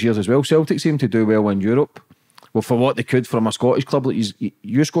those years as well, Celtic seemed to do well in Europe. Well, for what they could from a Scottish club, like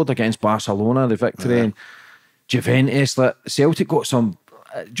you scored against Barcelona, the victory, and Juventus, like Celtic got some.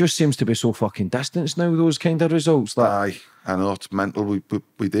 It just seems to be so fucking distant now, those kind of results. Like, aye, I know, it's mental. We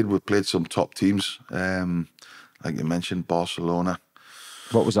played some top teams, like you mentioned, Barcelona.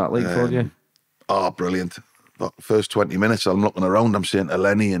 What was that like for you? Oh, brilliant. But first 20 minutes, I'm looking around, I'm seeing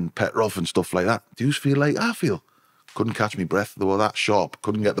Eleni and Petrov and stuff like that. Do you feel like I feel? Couldn't catch me breath. They were that sharp,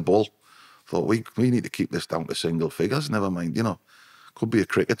 couldn't get the ball. Thought, we need to keep this down to single figures, never mind, you know. Could be a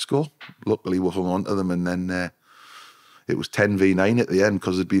cricket score. Luckily, we hung on to them, and then it was 10v9 at the end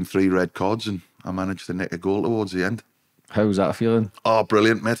because there'd been 3 red cards, and I managed to nick a goal towards the end. How was that feeling? Oh,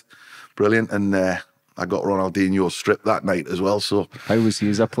 brilliant, mate. Brilliant. And I got Ronaldinho stripped that night as well. So how was he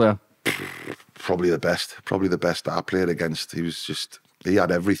as a player? Probably the best I played against. He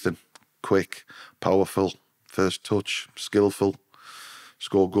had everything. Quick, powerful, first touch, skillful,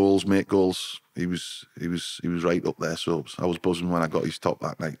 score goals, make goals. He was right up there. So I was buzzing when I got his top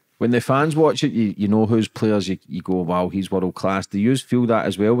that night. When the fans watch it, you know whose players you go, wow, he's world class. Do you feel that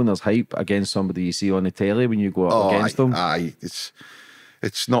as well when there's hype against somebody you see on the telly when you go up against them? Aye,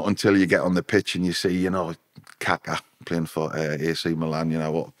 it's not until you get on the pitch and you see, you know, Kaka playing for AC Milan, you know,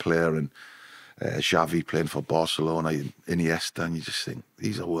 what a player, and Xavi playing for Barcelona, Iniesta, and you just think,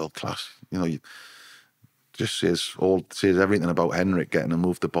 these are world class. You know, just says everything about Henrik getting a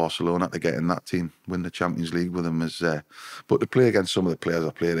move to Barcelona, to get in that team, win the Champions League with him. But to play against some of the players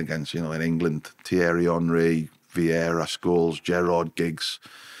I played against, you know, in England, Thierry Henry, Vieira, Scholes, Gerrard, Giggs,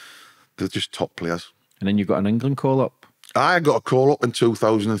 they're just top players. And then you got an England call-up? I got a call-up in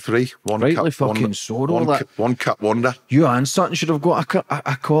 2003. One cap wonder. You and Sutton should have got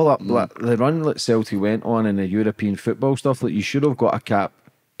a call-up. Like, the run that Celtic went on in the European football stuff, like, you should have got a cap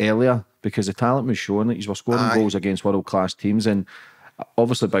earlier, because the talent was showing that you were scoring goals against world-class teams. And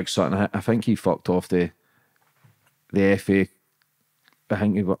obviously Big Sutton, I think he fucked off the FA. I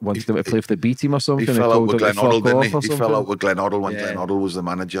think he wanted to play for the B team or something. He fell out with Glenn Hoddle, didn't he? He fell out with Glenn Hoddle when Glenn Hoddle was the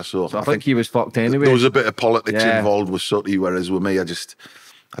manager. So I think he was fucked anyway. There was a bit of politics involved with Sutty, whereas with me, I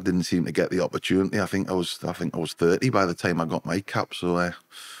didn't seem to get the opportunity. I think I was 30 by the time I got my cap. So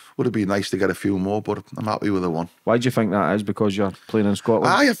would have been nice to get a few more, but I'm happy with the one. Why do you think that is? Because you're playing in Scotland?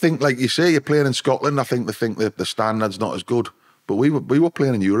 I think, like you say, you're playing in Scotland. I think they think that the standard's not as good. But we were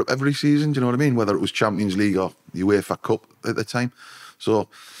playing in Europe every season, do you know what I mean? Whether it was Champions League or UEFA Cup at the time. So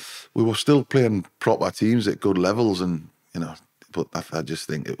we were still playing proper teams at good levels, and, you know, but I just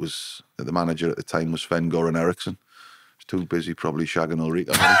think it was, the manager at the time was Sven-Goran Eriksson. Too busy probably shagging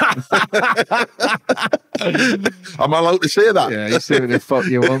Ulrika. Am I allowed to say that? Yeah, you say what the fuck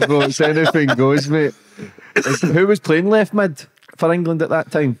you want, bro. It's anything goes, mate. Who was playing left mid for England at that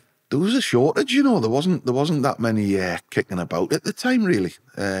time? There was a shortage, you know. There wasn't that many kicking about at the time, really.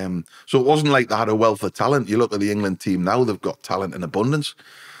 So it wasn't like they had a wealth of talent. You look at the England team now; they've got talent in abundance.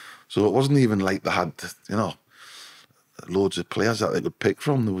 So it wasn't even like they had, you know, loads of players that they could pick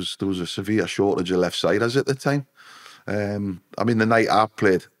from. There was a severe shortage of left-siders at the time. I mean, the night I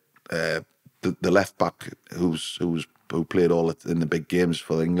played, the left back who played in the big games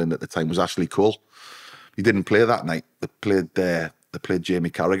for England at the time was Ashley Cole. He didn't play that night. They played Jamie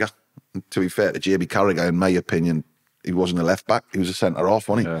Carragher. And to be fair to Jamie Carragher, in my opinion, he wasn't a left back. He was a centre half,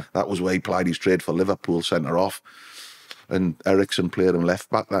 wasn't he? Yeah. That was where he plied his trade for Liverpool, centre half. And Eriksson played him left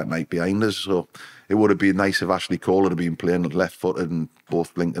back that night behind us. So it would have been nice if Ashley Cole had been playing left footed and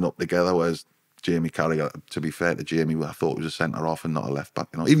both linking up together, whereas Jamie Carragher, to be fair to Jamie, I thought he was a centre half and not a left back.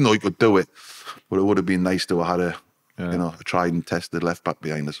 You know, even though he could do it, but it would have been nice to have had a tried and tested left back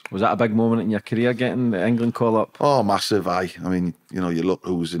behind us. Was that a big moment in your career, getting the England call up? Oh, massive! I mean, you know, you look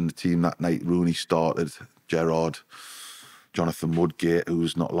who was in the team that night. Rooney started, Gerrard, Jonathan Woodgate, who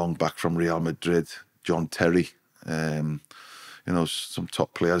was not long back from Real Madrid, John Terry. You know, some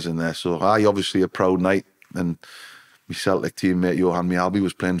top players in there. So obviously a proud night, and my Celtic teammate Johan Mjällby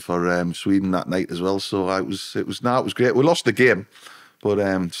was playing for Sweden that night as well. So it was great. We lost the game,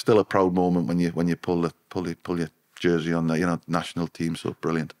 but still a proud moment when you pull your jersey on the, you know, national team. So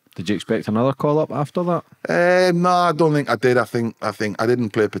brilliant. Did you expect another call up after that? No, I don't think I did. I think I didn't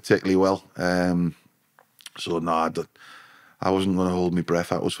play particularly well. So no, I wasn't going to hold my breath.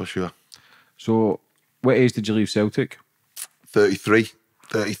 That was for sure. So, what age did you leave Celtic?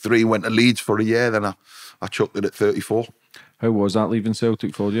 33, went to Leeds for a year, then I chucked it at 34. How was that leaving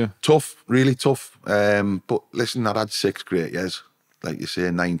Celtic for you? Tough, really tough. But listen, I'd had 6 great years. Like you say,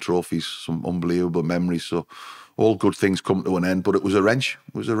 9 trophies, some unbelievable memories. So all good things come to an end, but it was a wrench.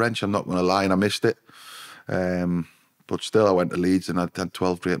 It was a wrench, I'm not going to lie, and I missed it. But still, I went to Leeds and I had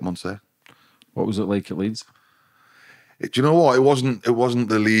 12 great months there. What was it like at Leeds? Do you know what? It wasn't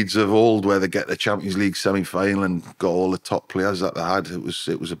the Leeds of old where they get the Champions League semi-final and got all the top players that they had. It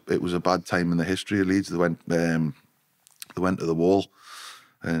was a bad time in the history of Leeds. They went to the wall,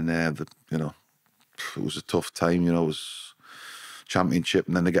 and you know, it was a tough time. You know, it was Championship,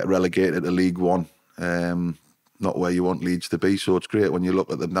 and then they get relegated to League One. Not where you want Leeds to be. So it's great when you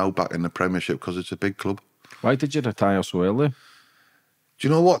look at them now back in the Premiership because it's a big club. Why did you retire so early? Do you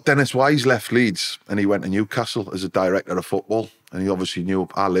know what? Dennis Wise left Leeds and he went to Newcastle as a director of football. And he obviously knew,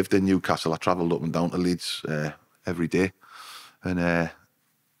 I lived in Newcastle. I travelled up and down to Leeds every day. And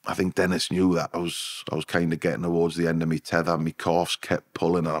I think Dennis knew that I was kind of getting towards the end of my tether. My calves kept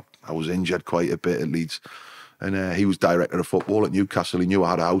pulling. I was injured quite a bit at Leeds. And he was director of football at Newcastle. He knew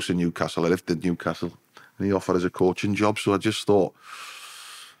I had a house in Newcastle. I lived in Newcastle. And he offered us a coaching job. So I just thought,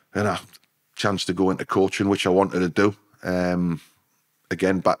 you know, chance to go into coaching, which I wanted to do.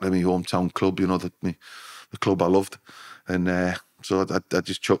 Again, back to my hometown club, you know, the club I loved. And so I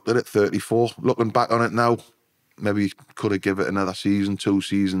just chucked it at 34. Looking back on it now, maybe could have given it another season, 2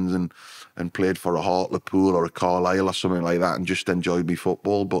 seasons, and played for a Hartlepool or a Carlisle or something like that and just enjoyed me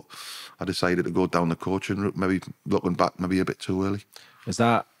football. But I decided to go down the coaching route, maybe looking back, maybe a bit too early. Is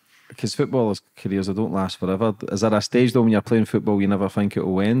that, because footballers' careers, they don't last forever. Is there a stage though when you're playing football you never think it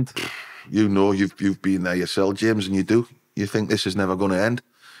will end? You know, you've been there yourself, James, and you do. You think this is never going to end.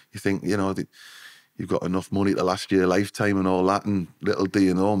 You think, you know, you've got enough money to last your lifetime and all that, and little do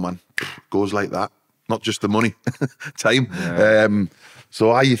you know, man, it goes like that. Not just the money, time. Yeah.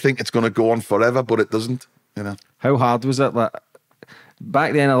 So you think it's going to go on forever, but it doesn't, you know. How hard was it? Like,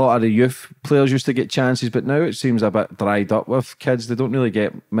 back then, a lot of the youth players used to get chances, but now it seems a bit dried up with kids. They don't really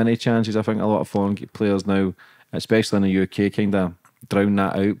get many chances. I think a lot of foreign players now, especially in the UK, kind of drown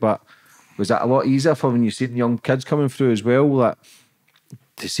that out. But was that a lot easier for when you see young kids coming through as well, like,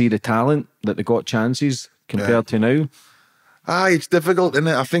 to see the talent that they got chances compared to now? It's difficult, isn't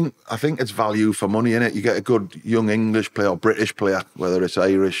it? I think it's value for money, innit? You get a good young English player or British player, whether it's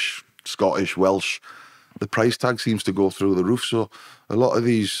Irish, Scottish, Welsh, the price tag seems to go through the roof. So a lot of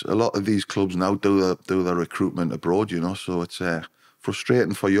these clubs now do their recruitment abroad, you know. So it's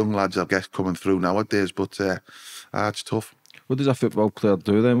frustrating for young lads, I guess, coming through nowadays. But it's tough. What does a football player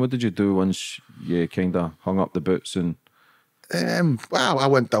do then? What did you do once you kind of hung up the boots? And well, I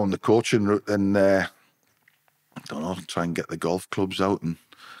went down the coaching route and I don't know, try and get the golf clubs out and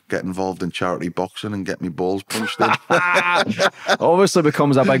get involved in charity boxing and get me balls punched in. Obviously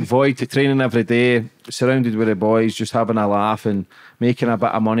becomes a big void to training every day, surrounded with the boys, just having a laugh and making a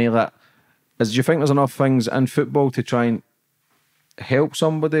bit of money. Do you think there's enough things in football to try and help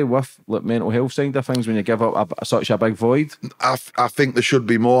somebody with like mental health side of things when you give up such a big void? I think there should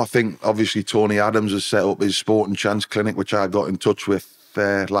be more. I think obviously Tony Adams has set up his Sporting Chance clinic, which I got in touch with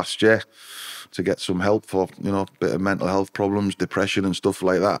last year to get some help for, you know, a bit of mental health problems, depression and stuff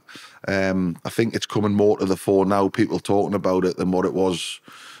like that. I think it's coming more to the fore now, people talking about it, than what it was,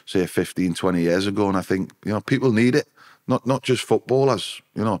 say, 15, 20 years ago. And I think, you know, people need it, not just footballers,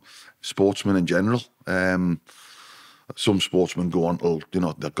 you know, sportsmen in general. Some sportsmen go on to, you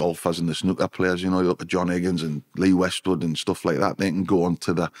know, the golfers and the snooker players, you know, you look at John Higgins and Lee Westwood and stuff like that. They can go on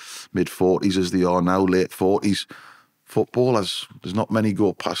to the mid-40s as they are now, late 40s. Footballers, there's not many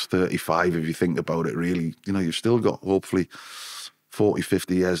go past 35 if you think about it, really. You know, you've still got, hopefully, 40,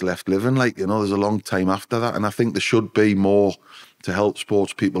 50 years left living. Like, you know, there's a long time after that. And I think there should be more to help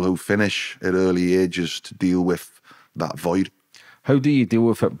sports people who finish at early ages to deal with that void. How do you deal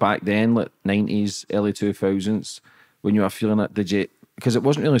with it back then, like 90s, early 2000s? When you were feeling it, did you, because it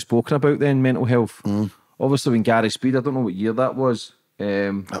wasn't really spoken about then, mental health. Obviously when Gary Speed, I don't know what year that was.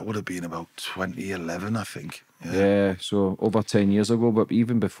 That would have been about 2011, I think. Yeah, so over 10 years ago, but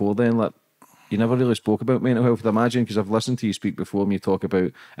even before then, like, you never really spoke about mental health, I'd imagine, because I've listened to you speak before and you talk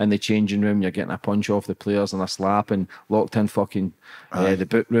about in the changing room, you're getting a punch off the players and a slap and locked in fucking the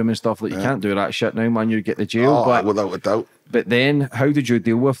boot room and stuff. Like, you can't do that shit now, man, you get the jail. But without a doubt. But then, how did you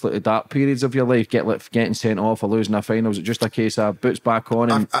deal with like the dark periods of your life? Getting sent off or losing a final? Was it just a case of boots back on?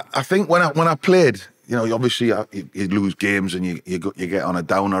 And I think when I played, you know, obviously you lose games and you get on a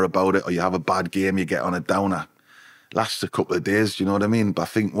downer about it, or you have a bad game, you get on a downer. Lasts a couple of days, you know what I mean? But I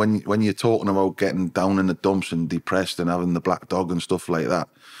think when you're talking about getting down in the dumps and depressed and having the black dog and stuff like that,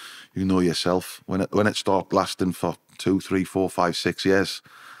 you know yourself. When it starts lasting for 2, 3, 4, 5, 6 years,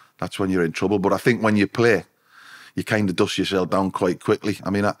 that's when you're in trouble. But I think when you play, you kind of dust yourself down quite quickly. I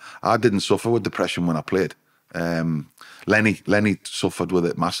mean, I didn't suffer with depression when I played. Lenny suffered with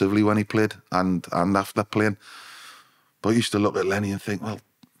it massively when he played and after playing. But I used to look at Lenny and think, well,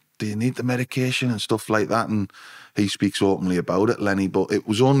 do you need the medication and stuff like that? And he speaks openly about it, Lenny. But it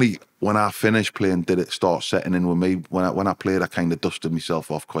was only when I finished playing did it start setting in with me. When I played, I kind of dusted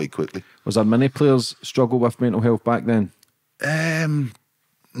myself off quite quickly. Was there many players struggle with mental health back then?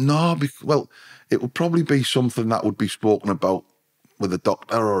 No, well, it would probably be something that would be spoken about with a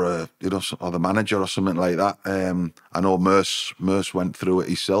doctor or or the manager or something like that. I know Merce went through it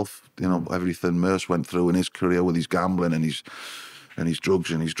himself. Everything Merce went through in his career with his gambling and his drugs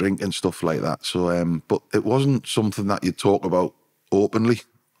and his drinking, stuff like that. So, but it wasn't something that you talk about openly.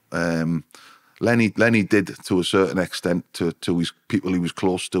 Lenny did to a certain extent to his people he was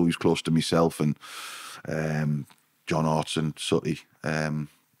close to. He was close to myself and John Hartson, Sutty,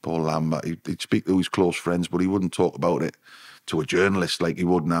 Paul Lambert. He'd speak to his close friends, but he wouldn't talk about it to a journalist like he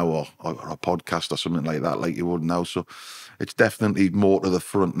would now, or a podcast or something like that like he would now. So it's definitely more to the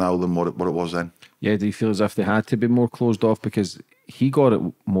front now than what it was then. Yeah, do you feel as if they had to be more closed off? Because he got it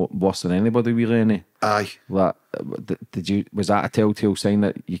worse than anybody, really, innit? Aye. Was that a telltale sign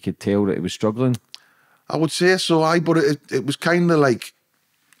that you could tell that he was struggling? I would say so, but it was kind of like,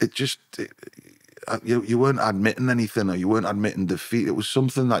 you weren't admitting anything, or you weren't admitting defeat. It was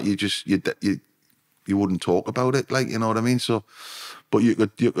something that you wouldn't talk about it, like, you know what I mean? So, but you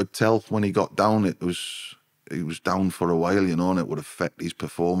could tell when he got down, he was down for a while, and it would affect his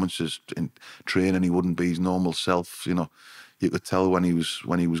performances in training. He wouldn't be his normal self, You could tell when he was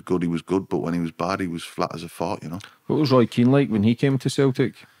good, he was good, but when he was bad, he was flat as a fart, What was Roy Keane like when he came to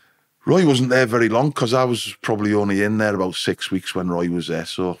Celtic? Roy wasn't there very long, because I was probably only in there about 6 weeks when Roy was there,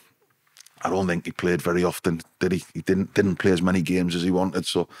 so I don't think he played very often, did he? He didn't play as many games as he wanted,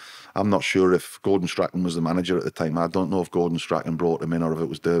 so I'm not sure if Gordon Strachan was the manager at the time. I don't know if Gordon Strachan brought him in or if it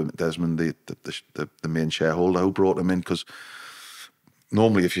was Desmond, the main shareholder, who brought him in, because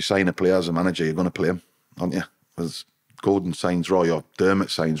normally if you sign a player as a manager, you're going to play him, aren't you? Because Gordon signs Roy, or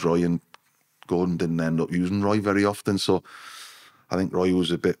Dermot signs Roy, and Gordon didn't end up using Roy very often, so I think Roy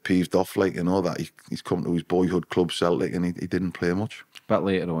was a bit peeved off, that he's come to his boyhood club Celtic and he didn't play much. A bit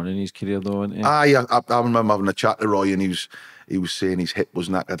later on in his career, though, wasn't he? I remember having a chat to Roy, and he was saying his hip was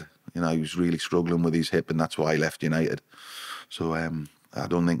knackered. He was really struggling with his hip, and that's why he left United. So I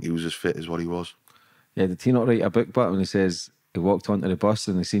don't think he was as fit as what he was. Yeah, did he not write a book about when he says he walked onto the bus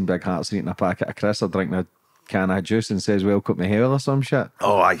and he seen Big Hartson eating a packet of crisps or drinking a can of juice and says welcome to hell or some shit?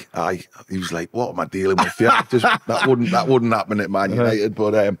 Oh, aye. He was like, what am I dealing with here? That wouldn't happen at Man United.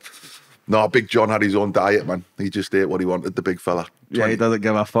 But no, Big John had his own diet, man. He just ate what he wanted, the big fella. Yeah, he doesn't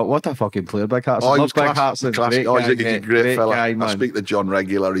give a fuck. What a fucking player, Big Hartson. Oh, he was Big Hartson. He's a great fella. Guy, I speak to John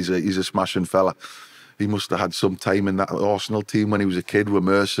regular. He's a smashing fella. He must have had some time in that Arsenal team when he was a kid with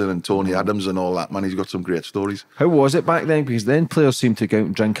Mercer and Tony Adams and all that, man. He's got some great stories. How was it back then? Because then players seemed to go out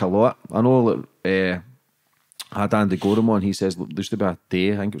and drink a lot. I know that I had Andy Gorham on. He says, look, there used to be a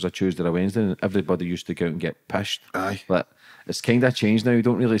day, I think it was a Tuesday or a Wednesday, and everybody used to go out and get pished. Aye. But it's kind of changed now. You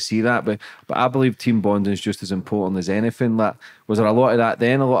don't really see that. But I believe team bonding is just as important as anything. Was there a lot of that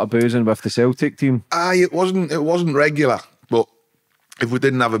then? A lot of boozing with the Celtic team? Aye, it wasn't regular. But if we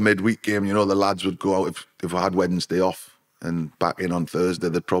didn't have a midweek game, the lads would go out. If we had Wednesday off and back in on Thursday,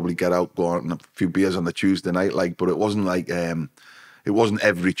 they'd probably get out, go out and a few beers on the Tuesday night. But it wasn't like it wasn't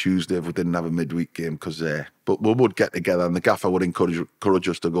every Tuesday if we didn't have a midweek game. But we would get together, and the gaffer would encourage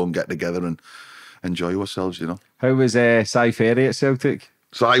us to go and get together and enjoy ourselves. How was Cy Ferry at Celtic?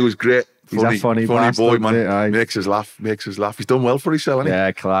 Cy was great. He's a funny boy, man. Makes us laugh. He's done well for himself, hasn't he?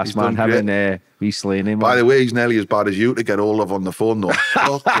 Yeah, class, he's man. Him and wee Slaney, man. By the way, he's nearly as bad as you to get hold of on the phone, though.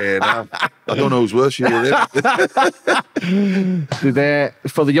 Okay, now. I don't know who's worse, you or him.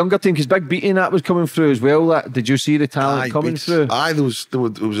 For the younger team, because Big Beating that was coming through as well. Did you see the talent coming through? Aye, there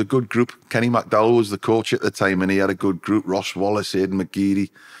was a good group. Kenny McDowell was the coach at the time, and he had a good group. Ross Wallace, Aidan McGeady,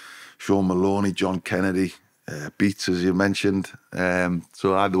 Sean Maloney, John Kennedy. Beats, as you mentioned.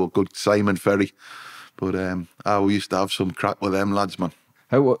 So I do a good Simon Ferry. But we used to have some crack with them lads, man.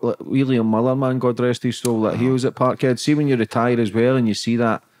 How William Muller, man, God rest his soul, he was at Parkhead. See when you retire as well and you see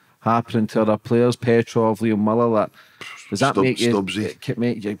that happening to other players, Petrov, Liam Muller, does that make you big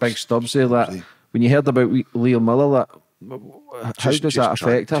Stubbsy? When you heard about Liam Muller, how does that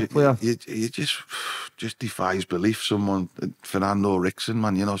affect a player? You just defies belief. Someone, Fernando Rickson,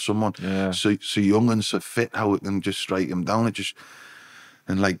 man, someone so young and so fit, how it can just strike him down.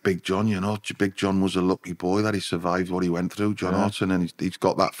 And like Big John, Big John was a lucky boy that he survived what he went through, John Hartson, and he's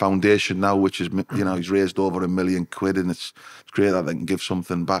got that foundation now, which is, he's raised over £1 million, and it's great that they can give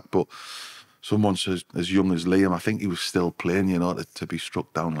something back. But someone as young as Liam, I think he was still playing, to be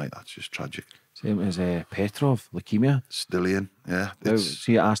struck down like that's just tragic. Same as Petrov, leukemia. Stillian, yeah.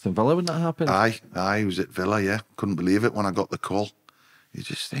 See at Aston Villa when that happened? Aye, he was at Villa, yeah. Couldn't believe it when I got the call. You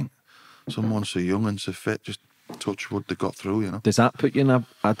just think, someone so young and so fit, just touch wood they got through, you know. Does that put you in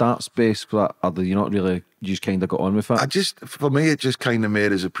a dark space for that? Or do you not really, you just kind of got on with it? For me, it just kind of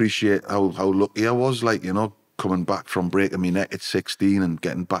made us appreciate how lucky I was, like, you know, coming back from breaking my neck at 16 and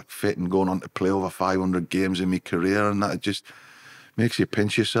getting back fit and going on to play over 500 games in my career, and that, it just makes you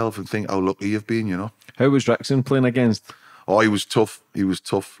pinch yourself and think how lucky you've been, you know. How was Rickson playing against? Oh, he was tough. He was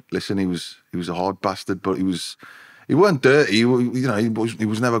tough. Listen, he was a hard bastard, but he weren't dirty. You know, he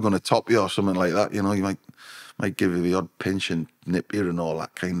was never going to top you or something like that. You know, he might give you the odd pinch and nip you and all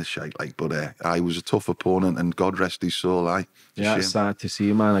that kind of shit. Like, but I was a tough opponent, and God rest his soul. Yeah, it's sad to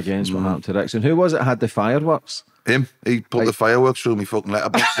see, man, against what happened to Rickson. Who was it had the fireworks? Him. He put the fireworks through me fucking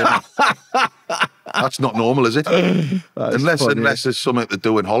letterbox. That's not normal, is it? Unless there's something to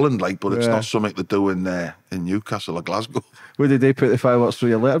do in Holland, like, but it's not something to do in Newcastle or Glasgow. Where did they put the fireworks through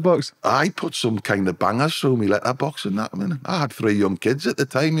your letterbox? I put some kind of bangers through my letterbox and that. I mean, I had 3 young kids at the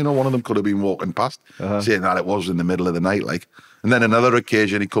time. You know, one of them could have been walking past, saying that it was in the middle of the night, like. And then another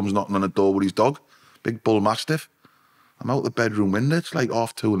occasion, he comes knocking on the door with his dog, big bull mastiff. I'm out the bedroom window. It's like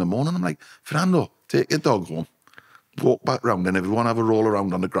 2:30 in the morning. I'm like, Fernando, take your dog home. Walk back round, and if you want to have a roll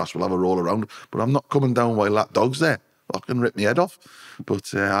around on the grass, we'll have a roll around. But I'm not coming down while that dog's there. Fucking rip my head off.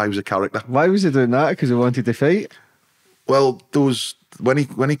 But I was a character. Why was he doing that? Because he wanted to fight? Well, there was when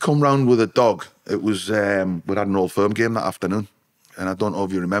he come round with a dog. It was we had an Old Firm game that afternoon, and I don't know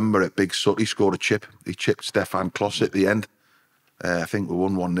if you remember it. Big Sutty scored a chip. He chipped Stefan Kloss at the end. I think we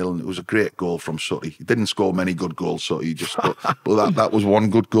won 1-0, and it was a great goal from Sutty. He didn't score many good goals, Sutty, but that was one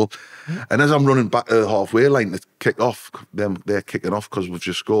good goal. And as I'm running back to the halfway line to kick off, they're kicking off because we've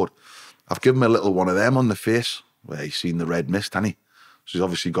just scored. I've given him a little one of them on the face, where he's seen the red mist, hasn't he? So he's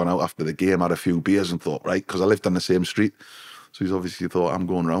obviously gone out after the game, had a few beers and thought, right, because I lived on the same street. So he's obviously thought, I'm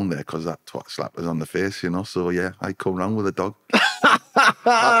going round there because that twat slapped us on the face, you know. So yeah, I come round with a dog.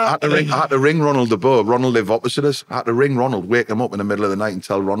 I had to ring Ronald the Bow. Ronald lived opposite us. I had to ring Ronald, wake him up in the middle of the night and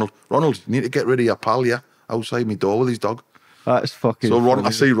tell Ronald, you need to get rid of your pal, yeah, outside my door with his dog. That's fucking So funny. I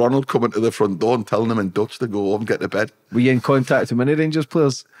see Ronald coming to the front door and telling him in Dutch to go home and get to bed. Were you in contact with many Rangers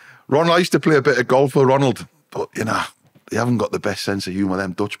players? Ronald, I used to play a bit of golf with Ronald, but, you know, they haven't got the best sense of humour,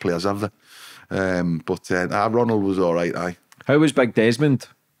 them Dutch players, have they? Ronald was all right, aye. How was Big Desmond?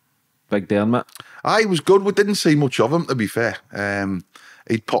 Big Dermot? He was good. We didn't see much of him, to be fair.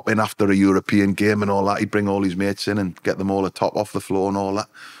 He'd pop in after a European game and all that. He'd bring all his mates in and get them all a top off the floor and all that,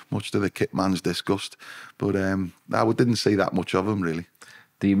 much to the kit man's disgust. But we didn't see that much of him, really.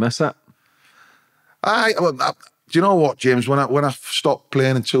 Do you miss it? Do you know what, James? When I stopped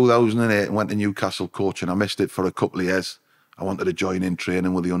playing in 2008 and went to Newcastle coaching, I missed it for a couple of years. I wanted to join in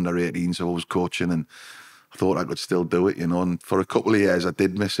training with the under-18s, so I was coaching, and I thought I could still do it, you know. And for a couple of years, I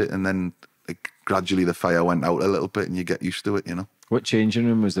did miss it, and then gradually the fire went out a little bit, and you get used to it, you know. What changing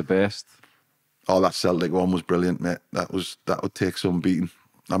room was the best? Oh, that Celtic one was brilliant, mate. That would take some beating.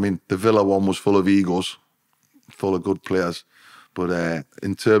 I mean, the Villa one was full of egos, full of good players, but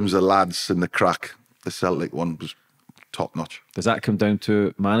in terms of lads and the crack, the Celtic one was top notch. Does that come down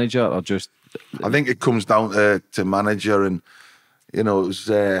to manager or just? I think it comes down to manager, and you know, it was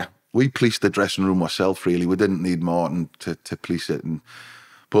we policed the dressing room ourselves. Really, we didn't need Martin to police it.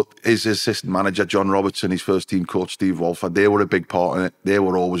 But his assistant manager John Robertson, his first team coach Steve Walford, they were a big part in it. They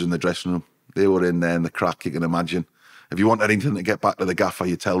were always in the dressing room. They were in there in the crack. You can imagine. If you want anything to get back to the gaffer,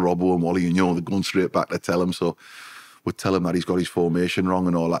 you tell Robbo and Wally, and you know they're going straight back to tell him. So we'd tell him that he's got his formation wrong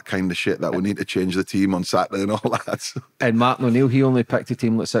and all that kind of shit, that we need to change the team on Saturday and all that. And Martin O'Neill, he only picked a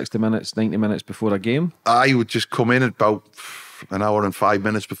team like 60 minutes, 90 minutes before a game? I would just come in about an hour and 5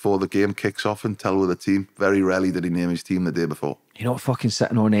 minutes before the game kicks off and tell with the team. Very rarely did he name his team the day before. You're not fucking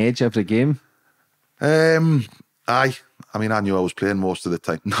sitting on edge every game? I mean, I knew I was playing most of the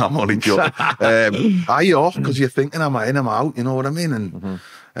time. No, I'm only joking. Because you're thinking, am I in, am I out? You know what I mean?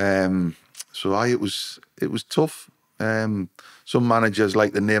 And it was tough. Some managers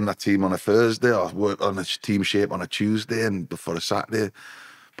like to name that team on a Thursday or work on a team shape on a Tuesday and before a Saturday.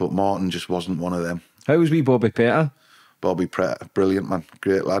 But Martin just wasn't one of them. How was wee Bobby Petter? Bobby Petter, brilliant man,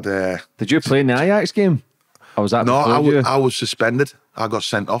 great lad. Did you play in the Ajax game? Or was that no, I was suspended. I got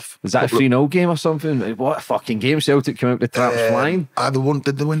sent off. Was that a 3-0 game or something? What a fucking game. Celtic came out the traps flying.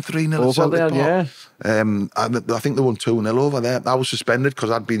 Did they win 3-0 over at Celtic there? Park? Yeah. I think they won 2-0 over there. I was suspended because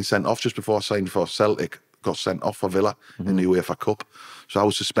I'd been sent off just before I signed for Celtic. Got sent off for Villa in the UEFA Cup. So I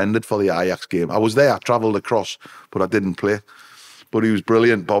was suspended for the Ajax game. I was there, I travelled across, but I didn't play. But he was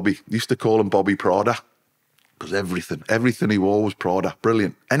brilliant, Bobby. Used to call him Bobby Prada. Because everything he wore was Prada.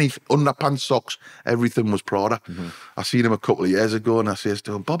 Brilliant. Any underpants, socks, everything was Prada. I seen him a couple of years ago and I says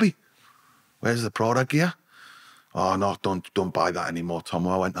to him, Bobby, where's the Prada gear? oh no, don't buy that anymore, Tom.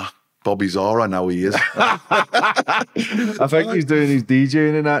 I went, ah, Bobby's aura now he is. I think he's doing his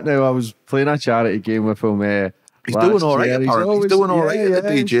DJing and that now. I was playing a charity game with him. He's doing all right, apparently. He's doing all right at the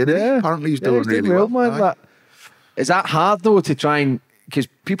DJ, yeah. Apparently he's doing really well. Man, that. Is that hard, though, to try and... Because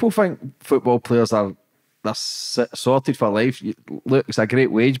people think football players they're sorted for life. Look, it's a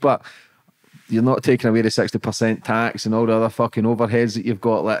great wage, but you're not taking away the 60% tax and all the other fucking overheads that you've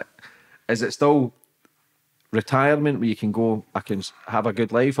got. Like, is it still retirement where you can go, I can have a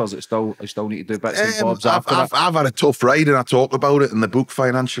good life, or is it still, I still need to do bits and bobs after that? I've had a tough ride, and I talk about it in the book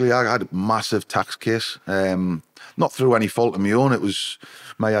financially. I had a massive tax case. Not through any fault of my own. It was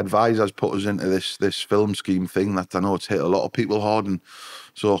my advisors put us into this film scheme thing that I know it's hit a lot of people hard. And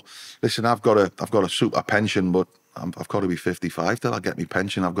so, listen, I've got a super pension, but I've got to be 55 till I get my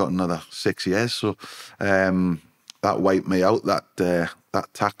pension. I've got another 6 years, so that wiped me out.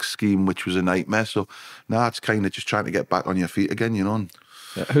 That tax scheme, which was a nightmare. So now it's kind of just trying to get back on your feet again, you know. And,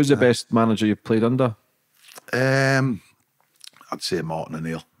 who's the best manager you've played under? I'd say Martin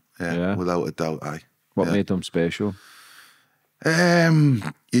O'Neill. Yeah, without a doubt. What made them special?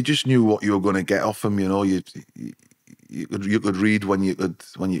 You just knew what you were going to get off him. You know, you could read when you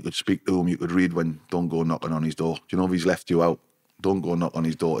could speak to him. You could read when don't go knocking on his door. Do you know if he's left you out? Don't go knock on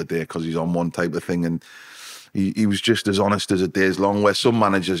his door today because he's on one type of thing. And he was just as honest as a day's long. Where some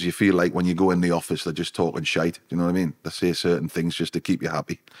managers, you feel like when you go in the office, they're just talking shite. Do you know what I mean? They say certain things just to keep you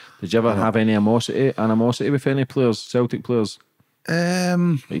happy. Did you ever have any animosity with any players, Celtic players? He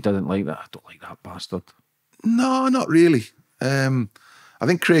didn't like that. I don't like that bastard. No, not really. I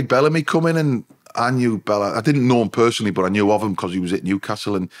think Craig Bellamy come in, and I knew Bella. I didn't know him personally, but I knew of him because he was at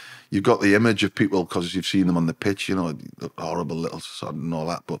Newcastle, and you've got the image of people because you've seen them on the pitch, you know, horrible little son and all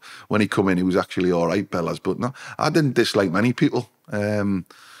that. But when he come in, he was actually all right, Bella's. But no, I didn't dislike many people.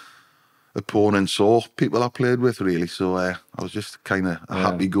 Opponents or people I played with, really. So I was just kind of a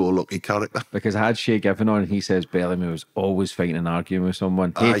happy-go-lucky character. Because I had Shea Given on, and he says Bellamy was always fighting and arguing with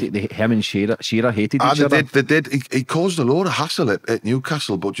someone. Him and Shearer hated each other. They did. He caused a load of hassle at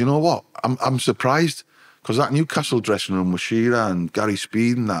Newcastle, but you know what? I'm surprised, because that Newcastle dressing room with Shearer and Gary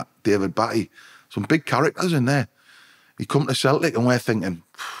Speed and that David Batty, some big characters in there. He come to Celtic, and we're thinking,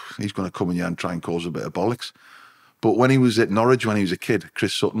 he's going to come in here and try and cause a bit of bollocks. But when he was at Norwich, when he was a kid,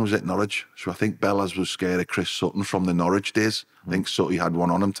 Chris Sutton was at Norwich. So I think Bellas was scared of Chris Sutton from the Norwich days. I think Sutty had one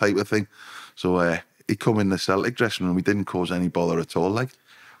on him type of thing. So he come in the Celtic dressing room. We didn't cause any bother at all. Like,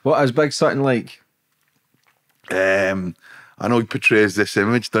 what is Big Sutton like? I know he portrays this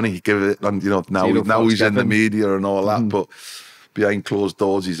image, doesn't he? Give it, and you know, now he's in the media and all that. But behind closed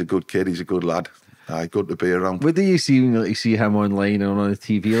doors, he's a good kid. He's a good lad. Good to be around. What do you see when you see him online and on the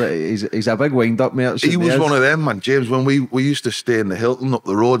TV? Like, he's a big wind-up mate. He was one of them, man. James, when we used to stay in the Hilton up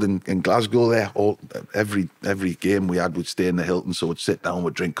the road in Glasgow there, every game we had would stay in the Hilton, so we'd sit down,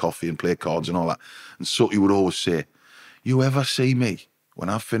 we'd drink coffee and play cards and all that. And Sutty would always say, you ever see me, when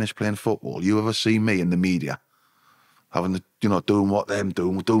I've finished playing football, you ever see me in the media, having the, you know, doing what them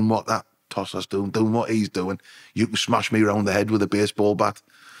doing what that tosser's doing what he's doing, you can smash me around the head with a baseball bat.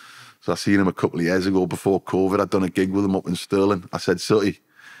 So I seen him a couple of years ago before COVID. I'd done a gig with him up in Stirling. I said, Sutty,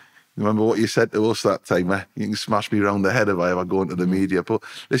 remember what you said to us that time, eh? You can smash me around the head if I ever go into the media. But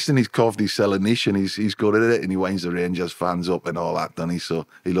listen, he's carved his selling niche, and he's good at it, and he winds the Rangers fans up and all that, doesn't he? So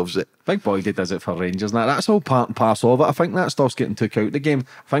he loves it. Big Boydie does it for Rangers. Now, that's all part and parcel of it. I think that stuff's getting took out of the game.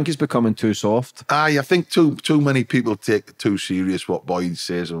 I think it's becoming too soft. I think too many people take it too serious what Boyd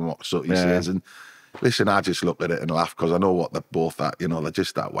says and what Sutty says. And listen, I just look at it and laugh because I know what they're both at. You know, they just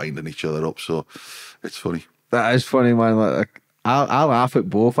start winding each other up. So it's funny. That is funny, man. Like, I laugh at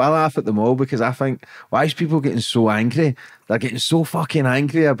both. I laugh at them all because I think, why is people getting so angry? They're getting so fucking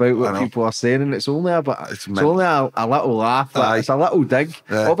angry about what people are saying, and it's only a little laugh. It's a little dig.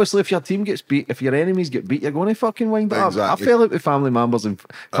 Yeah. Obviously, if your team gets beat, if your enemies get beat, you're going to fucking wind it up. I fell out with family members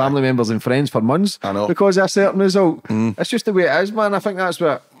and friends for months because of a certain result. It's just the way it is, man. I think that's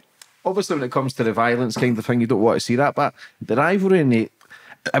what. Obviously, when it comes to the violence kind of thing, you don't want to see that, but the rivalry and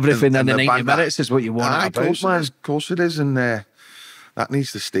everything in the 90 minutes is what you want it about, man. Of course it is, and that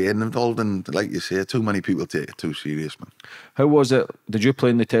needs to stay involved, and like you say, too many people take it too serious, man. How was it? Did you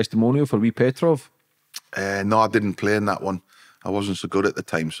play in the testimonial for wee Petrov? No, I didn't play in that one. I wasn't so good at the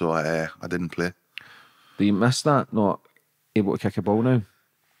time, so I didn't play. Do you miss that, not able to kick a ball now?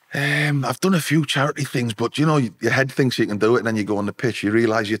 I've done a few charity things, but you know, your head thinks you can do it, and then you go on the pitch, you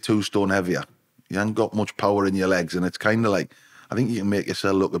realise you're 2 stone heavier. You haven't got much power in your legs, and it's kind of like, I think you can make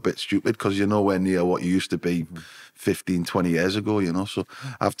yourself look a bit stupid because you're nowhere near what you used to be 15, 20 years ago, you know. So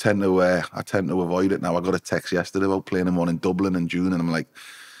I tend to avoid it now. I got a text yesterday about playing in one in Dublin in June, and I'm like,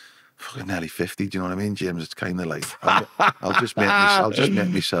 fucking nearly 50. Do you know what I mean, James? It's kind of like I'll just make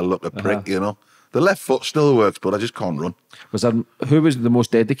myself look a prick, you know. The left foot still works, but I just can't run. Who was the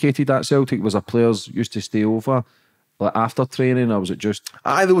most dedicated at Celtic? Was there players used to stay over like after training, or was it just?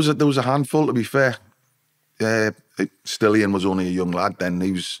 There was a handful, to be fair. Stillian was only a young lad then.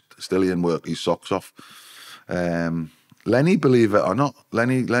 Stillian worked his socks off. Lenny, believe it or not,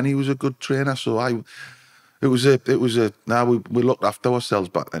 Lenny was a good trainer. So we looked after ourselves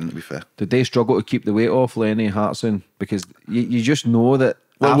back then, to be fair. Did they struggle to keep the weight off Lenny Hartson? Because you just know that.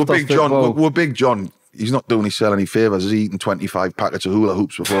 Well, we're Big John. He's not doing himself any favours. He's eating 25 packets of hula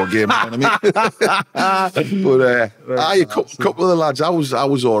hoops before a game. You know what I mean? But a couple of the lads, I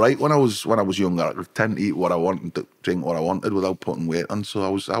was all right when I was younger. I could tend to eat what I wanted, to drink what I wanted without putting weight on. So I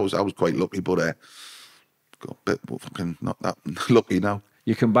was quite lucky, but got a bit fucking not that lucky now.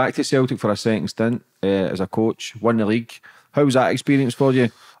 You come back to Celtic for a second stint as a coach, won the league. How was that experience for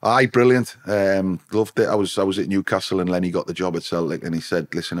you? Brilliant. Loved it. I was at Newcastle and Lenny got the job at Celtic, and he said,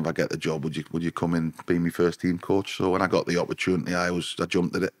 "Listen, if I get the job, would you come in, be my first team coach?" So when I got the opportunity, I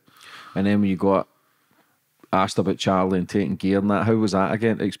jumped at it. And then when you got asked about Charlie and taking gear and that, how was that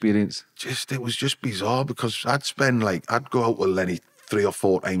again experience? It was just bizarre, because I'd go out with Lenny 3 or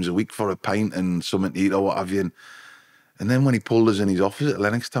 4 times a week for a pint and something to eat or what have you. And then when he pulled us in his office at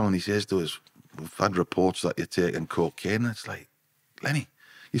Lennoxtown, he says to us, "We've had reports that you're taking cocaine." It's like, Lenny,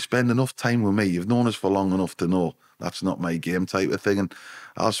 you spend enough time with me. You've known us for long enough to know that's not my game type of thing. And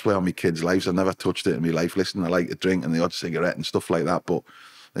I'll swear on my kids' lives, I've never touched it in my life. Listen, I like to drink and the odd cigarette and stuff like that. But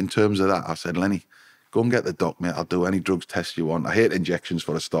in terms of that, I said, "Lenny, go and get the doc, mate. I'll do any drugs test you want. I hate injections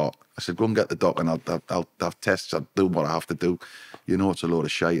for a start." I said, "Go and get the doc and I'll have tests. I'll do what I have to do. You know, it's a load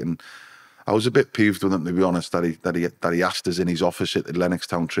of shite." And I was a bit peeved with him, to be honest, that he asked us in his office at the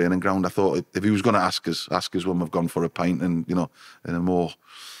Lennoxtown training ground. I thought if he was going to ask us when we've gone for a pint, and, you know, in a more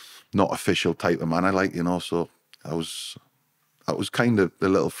not official type of manner, like, you know. So that was kind of the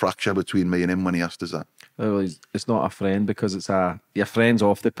little fracture between me and him when he asked us that. Well, it's not a friend, because it's your friend's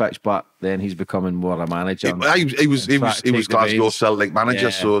off the pitch, but then he's becoming more a manager. He was Glasgow Celtic manager,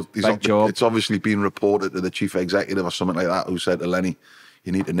 yeah, so it's obviously been reported to the chief executive or something like that, who said to Lenny,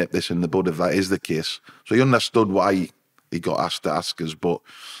 "You need to nip this in the bud if that is the case." So he understood why he got asked to ask us, but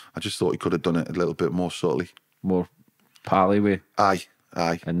I just thought he could have done it a little bit more subtly. More pally way. Aye.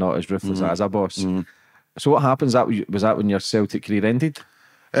 And not as ruthless as a boss. So what happens? Was that when your Celtic career ended?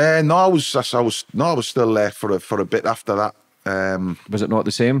 No, I was still there for a bit after that. Was it not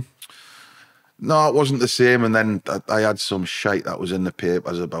the same? No, it wasn't the same. And then I had some shite that was in the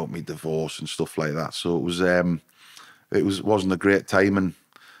papers about me divorce and stuff like that. So it wasn't a great time, and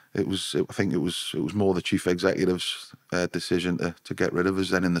I think it was more the chief executive's decision to get rid of us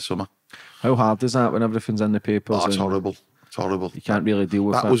then in the summer. How hard is that when everything's in the papers? Oh, it's horrible. It's horrible. You can't really deal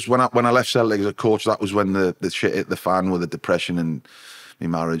with that. That was when I left Celtic as a coach. That was when the shit hit the fan with the depression, and my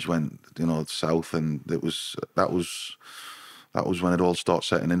marriage went, you know, south, and that was when it all started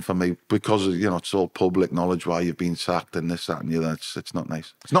setting in for me, because, you know, it's all public knowledge why you've been sacked and this, that, and the other. It's not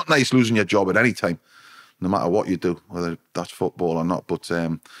nice. It's not nice losing your job at any time, no matter what you do, whether that's football or not. But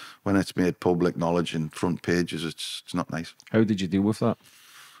when it's made public knowledge in front pages, it's not nice. How did you deal with that?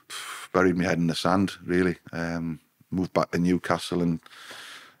 Buried my head in the sand, really. Moved back to Newcastle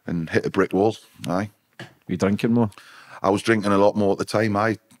and hit a brick wall. Aye. Were you drinking more? I was drinking a lot more at the time.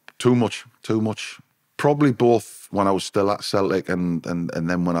 Too much. Probably both when I was still at Celtic and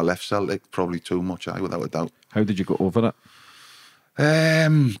then when I left Celtic. Probably too much. Without a doubt. How did you get over it?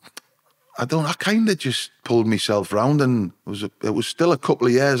 I kind of just pulled myself round, and it was still a couple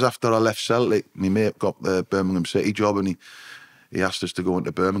of years after I left Celtic. My mate got the Birmingham City job, and he asked us to go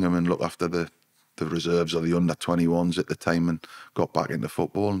into Birmingham and look after the reserves or the under-21s at the time, and got back into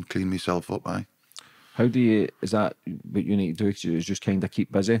football and cleaned myself up. Is that what you need to do? Is just kind of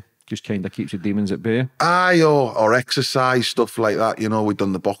keep busy? Just kind of keeps your demons at bay? Or exercise, stuff like that. You know, we'd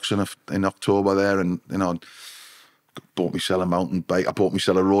done the boxing in October there, and, you know, bought myself a mountain bike. I bought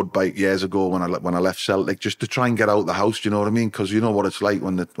myself a road bike years ago when I left Celtic, just to try and get out the house. Do you know what I mean? Because you know what it's like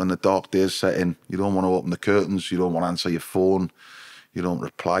when the dark days set in. You don't want to open the curtains. You don't want to answer your phone. You don't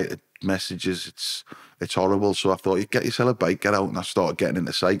reply to messages. It's horrible. So I thought, you get yourself a bike, get out. And I started getting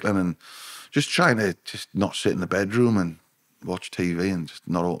into cycling and just trying to just not sit in the bedroom and watch TV and just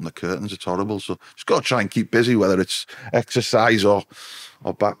not open the curtains. It's horrible. So just got to try and keep busy, whether it's exercise or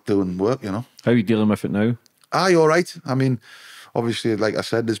back doing work, you know. How are you dealing with it now? All right. I mean, obviously, like I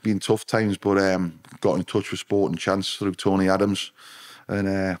said, there's been tough times, but got in touch with Sport and Chance through Tony Adams,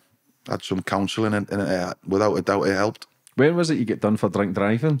 and had some counselling, and without a doubt it helped. When was it you get done for drink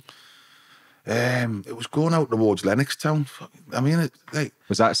driving? It was going out towards Lennoxtown. I mean,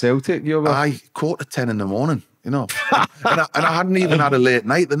 was that Celtic? You were? 10:15 in the morning, you know. and I hadn't even had a late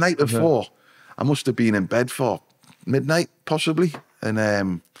night. The night before, I must have been in bed for midnight, possibly. And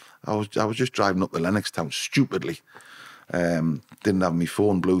I was just driving up to Lennoxtown stupidly. Didn't have my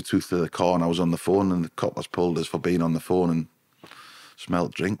phone Bluetooth to the car, and I was on the phone, and the coppers pulled us for being on the phone and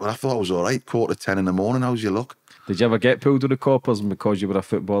smelled drink. But I thought I was all right. 10:15 in the morning. How's your luck? Did you ever get pulled with the coppers, and because you were a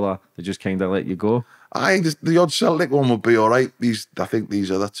footballer, they just kind of let you go? The odd Celtic one would be all right. I think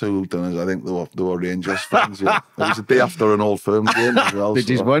these other two done I think they were Rangers fans. Yeah. It was the day after an Old Firm game as well. Did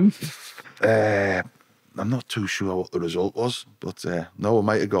you win? I'm not too sure what the result was, but no, we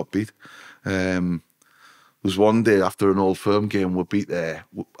might have got beat. There was one day after an Old Firm game, we beat.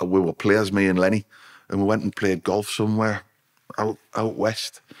 We were players, me and Lenny, and we went and played golf somewhere out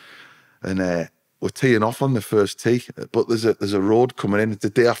west, and we're teeing off on the first tee, but there's a road coming in. It's the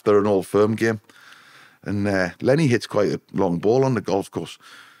day after an Old Firm game, and Lenny hits quite a long ball on the golf course,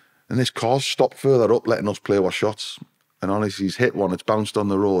 and this car's stopped further up, letting us play our shots. And honestly, he's hit one. It's bounced on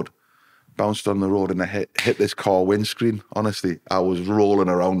the road, and I hit this car windscreen. Honestly, I was rolling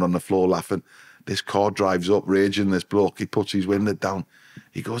around on the floor laughing. This car drives up, raging. This bloke, he puts his window down.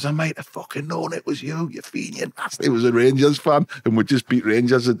 He goes, I might have fucking known it was you Fenian bastard. He was a Rangers fan, and we just beat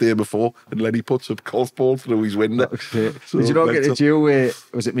Rangers the day before, and then he puts a golf ball through his window. So did you not get to jail with,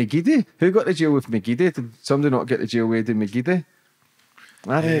 was it McGeady? Who got to jail with McGeady? Did somebody not get to jail with McGeady?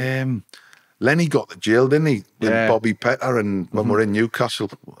 Lenny got to jail, didn't he? With Bobby Petter, and when we were in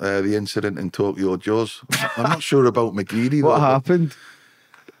Newcastle, the incident in Tokyo Joe's. I'm not sure about McGeady. What happened?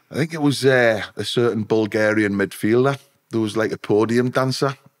 I think it was a certain Bulgarian midfielder. There was like a podium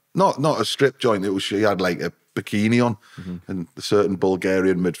dancer, not a strip joint. It was, she had like a bikini on, and a certain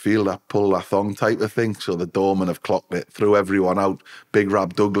Bulgarian midfielder pulled a thong type of thing. So the doorman have clocked it, threw everyone out. Big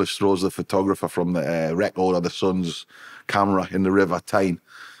Rab Douglas throws the photographer from the record of the Sun's camera in the River Tyne.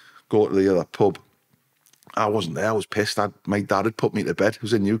 Go to the other pub. I wasn't there. I was pissed. My dad had put me to bed. He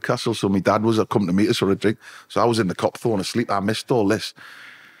was in Newcastle, so my dad was come to meet us for a drink. So I was in the cop throwing asleep. I missed all this.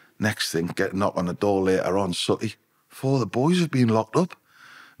 Next thing, get a knock on the door later on, Sutty. 4 of the boys have been locked up.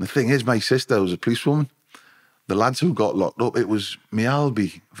 And the thing is, my sister was a policewoman. The lads who got locked up, it was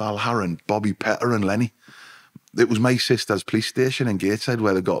Mialby, Val Harron, Bobby Petter and Lenny. It was my sister's police station in Gateshead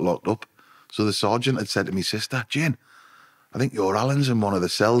where they got locked up. So the sergeant had said to me sister, Jane, I think your Alan's in one of the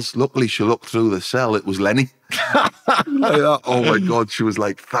cells. Luckily, she looked through the cell. It was Lenny. Like that. Oh, my God. She was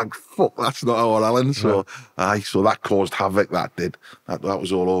like, thank fuck, that's not our Alan. So, so that caused havoc, that did. That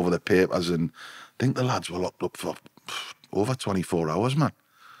was all over the papers. And I think the lads were locked up for over 24 hours, man.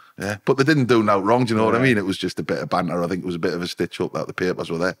 Yeah, but they didn't do no wrong, do you know what I mean? It was just a bit of banter. I think it was a bit of a stitch-up that the papers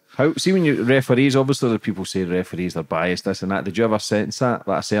were there. See, when you referees, obviously the people say referees are biased, this and that. Did you ever sense that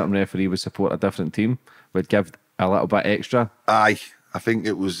a certain referee would support a different team, would give a little bit extra? Aye, I think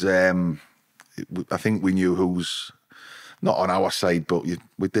it was. I think we knew who's not on our side, but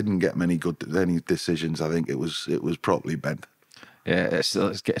we didn't get any decisions. I think it was properly bent. Yeah,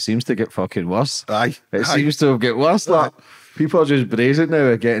 it seems to get fucking worse. Aye, seems to get worse. Like, people are just brazen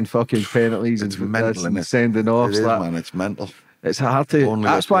now at getting fucking penalties it's and mental, and sending off. It is, man. It's mental. It's hard to.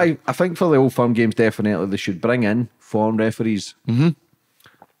 That's why I think for the Old Firm games, definitely they should bring in foreign referees. I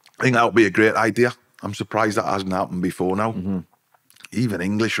think that would be a great idea. I'm surprised that hasn't happened before now. Even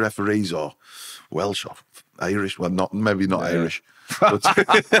English referees or Welsh or Irish. Well, maybe not Irish. But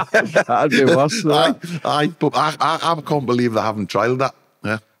that'd be worse. But I can't believe they haven't trialled that.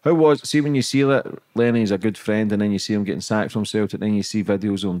 Yeah. How was, see when you see that Lenny's a good friend and then you see him getting sacked from Celtic, then you see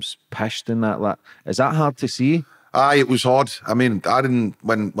videos of him pissed and that. Is that hard to see? It was hard. I mean, I didn't,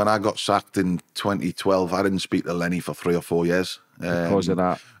 when I got sacked in 2012, I didn't speak to Lenny for 3 or 4 years. Because of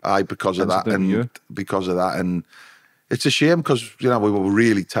that? Because of that. And it's a shame because, you know, we were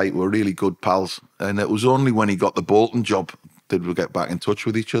really tight. We were really good pals. And it was only when he got the Bolton job did we get back in touch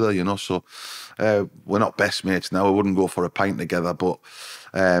with each other, you know. So we're not best mates now. We wouldn't go for a pint together. But,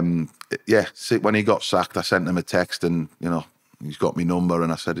 yeah, see, when he got sacked, I sent him a text and, you know, he's got my number,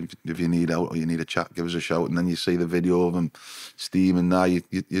 and I said, if you need out or you need a chat, give us a shout. And then you see the video of him steaming there. You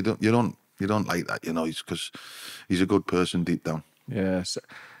don't like that, you know, because he's a good person deep down. Yes,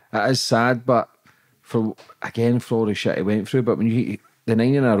 it is sad, but for all the shit he went through, but when you the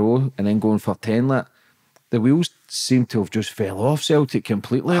 9 in a row and then going for 10, like, the wheels seem to have just fell off Celtic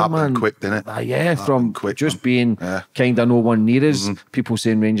completely, Happened man. Quick, didn't it? Yeah, from quick, just being kind of no one near us. People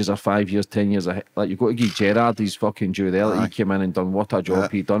saying Rangers are 5 years, 10 years ahead. Like, you've got to give Gerrard his fucking due there. Like, he came in and done what a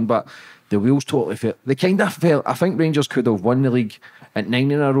job he done, but the wheels totally fell. They kind of fell. I think Rangers could have won the league at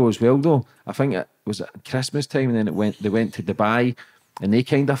 9 in a row as well, though. I think it was at Christmas time, and then they went to Dubai. and they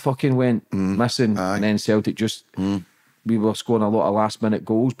kind of fucking went missing, and then Celtic just we were scoring a lot of last minute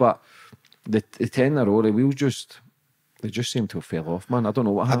goals, but the 10 in a row, they just seem to have fell off, man. I don't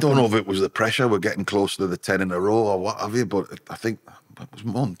know what happened. I don't know if it was the pressure, we're getting close to the 10 in a row or what have you, but I think it was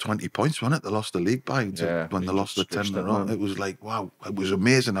more than 20 points, wasn't it? They lost the league by when they lost the 10 in a row. It was like, wow, it was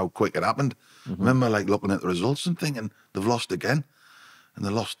amazing how quick it happened. I remember like looking at the results and thinking, they've lost again. And they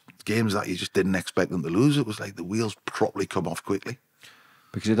lost games that you just didn't expect them to lose. It was like the wheels properly come off quickly.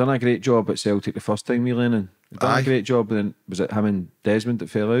 Because he done a great job at Celtic the first time, Lennon. He done a great job, and then was it him and Desmond that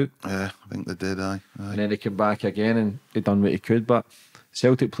fell out? Yeah, I think they did, aye. And then he came back again and he done what he could, but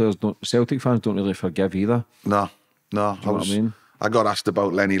Celtic fans don't really forgive either. No. You know what I mean? I got asked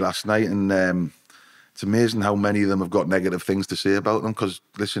about Lenny last night, and it's amazing how many of them have got negative things to say about him, because,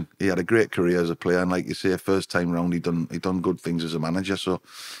 listen, he had a great career as a player, and like you say, first time round, he done good things as a manager, so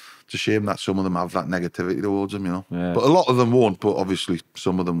it's a shame that some of them have that negativity towards him, you know. Yeah. But a lot of them won't, but obviously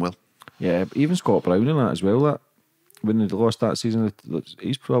some of them will. Yeah, even Scott Brown and that as well, that when they lost that season, he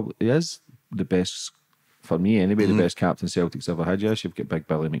is the best, for me anyway, the best captain Celtic's ever had. Yes, you've got Big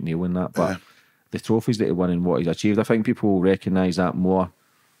Billy McNeil in that, but the trophies that he won and what he's achieved, I think people will recognise that more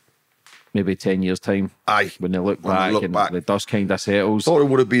maybe 10 years' time. Aye. When they look back and the dust kind of settles. Thought it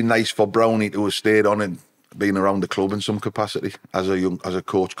would have been nice for Brownie to have stayed on and been around the club in some capacity as a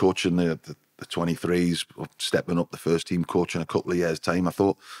coach, coaching the 23s, stepping up the first team coach in a couple of years' time. I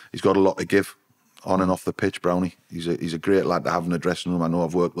thought he's got a lot to give on and off the pitch, Brownie. He's a great lad to have in the dressing room. I know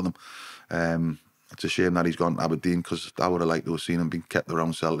I've worked with him. It's a shame that he's gone to Aberdeen, because I would have liked to have seen him being kept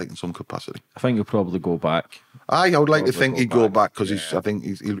around Celtic in some capacity. I think he'll probably go back. I would like to think he'd go back, because I think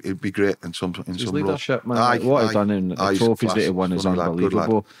he'd be great in some his some leadership, role. man. What he's done in the trophies that he won is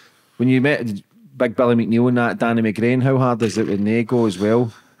unbelievable. Lad. When you met Big Billy McNeil and that, Danny McGrain, how hard is it when they go as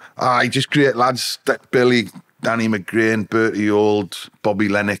well? Just great lads. Billy, Danny McGrain, Bertie Old, Bobby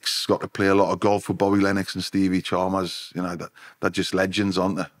Lennox. Got to play a lot of golf with Bobby Lennox and Stevie Chalmers. You know, they're just legends,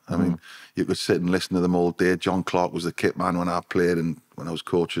 aren't they? I mean, you could sit and listen to them all day. John Clark was the kit man when I played and when I was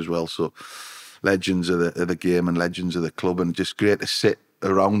coach as well. So legends of the game and legends of the club, and just great to sit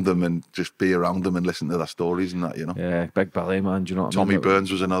around them and just be around them and listen to their stories and that, you know. Yeah, Big Billy, man. Do you know what I mean? Tommy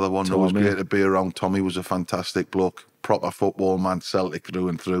Burns was another one that was great to be around. Tommy was a fantastic bloke, proper football man, Celtic through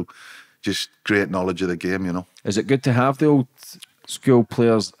and through. Just great knowledge of the game, you know. Is it good to have the old school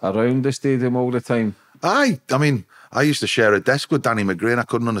players around the stadium all the time? I mean, I used to share a desk with Danny McGrain. I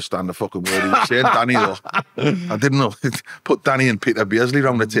couldn't understand the fucking word he was saying, Danny, though. I didn't know. Put Danny and Peter Beardsley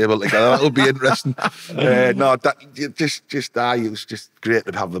around the table together. That would be interesting. It was just great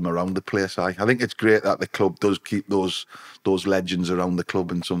to have them around the place. I think it's great that the club does keep those legends around the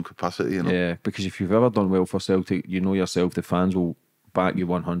club in some capacity, you know. Yeah, because if you've ever done well for Celtic, you know yourself, the fans will back you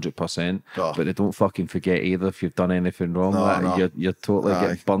 100%, but they don't fucking forget either if you've done anything wrong. No. You're totally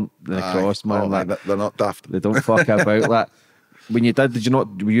getting burnt in the cross, man. They're not daft. They don't fuck about that. When you did you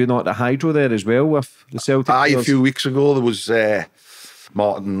not? Were you not at Hydro there as well with the Celtic? A few weeks ago there was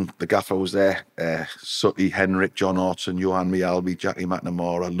Martin, the gaffer was there. Sutty, Henrik, John Ortson, Johan Mialby, Jackie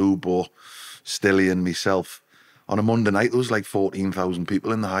McNamara, Lubo, Stillian, myself. On a Monday night there was like 14,000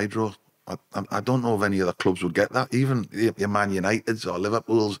 people in the Hydro. I don't know if any other clubs would get that. Even your Man Uniteds or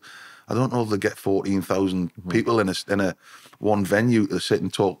Liverpool's, I don't know if they get 14,000 people in a one venue to sit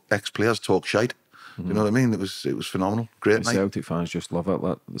and talk. Ex-players talk shite. You know what I mean? It was phenomenal. Great night. Celtic fans just love it.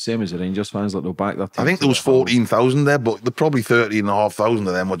 Like, the same as the Rangers fans, like they'll back their team. I think there was 14,000 there, but there probably 13,500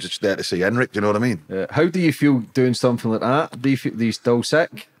 of them were just there to see Henrik. Do you know what I mean? How do you feel doing something like that? Do you still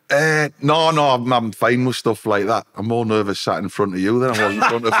sick? No, I'm fine with stuff like that. I'm more nervous sat in front of you than I was in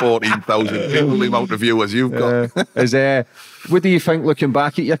front of 14,000 people, the amount of viewers you've got. What do you think looking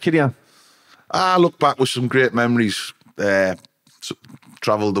back at your career? I look back with some great memories.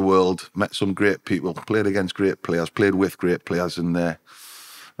 Travelled the world, met some great people, played against great players, played with great players, and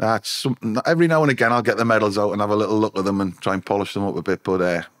every now and again I'll get the medals out and have a little look at them and try and polish them up a bit.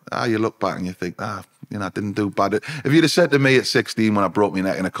 But you look back and you think, I didn't do bad. If you'd have said to me at 16 when I broke my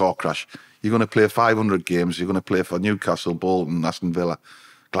neck in a car crash, you're going to play 500 games, you're going to play for Newcastle, Bolton, Aston Villa,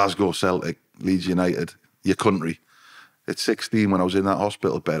 Glasgow, Celtic, Leeds United, your country. At 16 when I was in that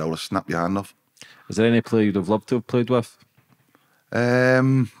hospital bed, I would have snapped your hand off. Is there any player you'd have loved to have played with?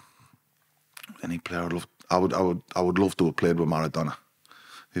 Any player I would love to have played with Maradona.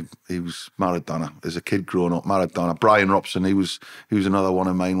 He was Maradona as a kid growing up. Maradona, Brian Robson, he was another one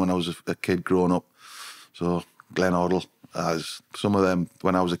of mine when I was a kid growing up. So Glenn Hoddle, as some of them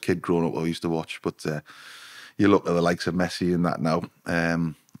when I was a kid growing up I used to watch. But you look at the likes of Messi and that now.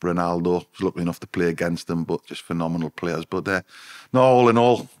 Ronaldo, was lucky enough to play against them, but just phenomenal players. But no, all in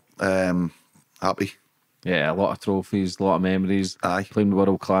all, happy. Yeah, a lot of trophies, a lot of memories. Aye. Playing with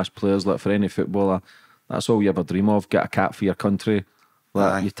world-class players. Like, for any footballer, that's all you ever dream of. Get a cap for your country.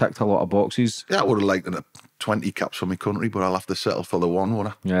 Like, you ticked a lot of boxes. Yeah, I would have liked 20 caps for my country, but I'll have to settle for the one, won't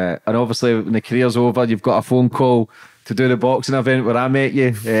I? Yeah, and obviously when the career's over, you've got a phone call to do the boxing event where I met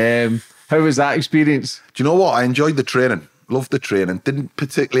you. How was that experience? Do you know what? I enjoyed the training. Loved the training. Didn't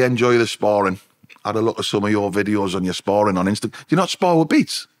particularly enjoy the sparring. Had a look at some of your videos on your sparring on Instagram. Do you not spar with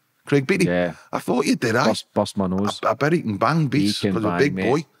Beats? Craig Beattie? Yeah. I thought you did, Bust my nose. I bet he can bang Beats because he's a big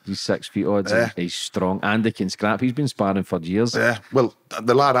boy. He's 6 feet odds. Yeah. He's strong and he can scrap. He's been sparring for years. Yeah. Well,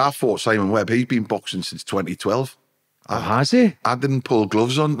 the lad I fought, Simon Webb, he's been boxing since 2012. Has he? I didn't pull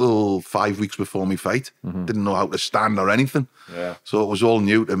gloves on until 5 weeks before my fight. Didn't know how to stand or anything. Yeah. So it was all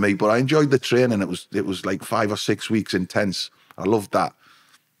new to me. But I enjoyed the training. It was like 5 or 6 weeks intense. I loved that.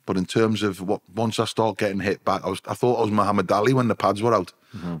 But in terms of once I start getting hit back, I thought I was Muhammad Ali when the pads were out.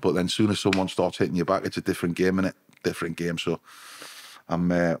 But then soon as someone starts hitting you back, it's a different game, innit? Different game. So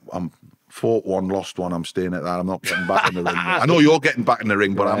I'm fought one, lost one. I'm staying at that. I'm not getting back in the ring. I know you're getting back in the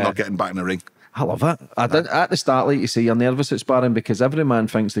ring, but I'm not getting back in the ring. I love it. At the start, like you say, you're nervous at sparring because every man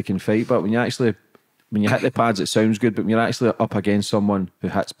thinks they can fight, but when you hit the pads, it sounds good, but when you're actually up against someone who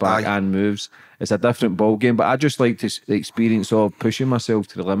hits back and moves, it's a different ball game. But I just like the experience of pushing myself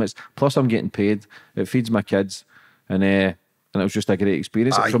to the limits. Plus, I'm getting paid. It feeds my kids, and it was just a great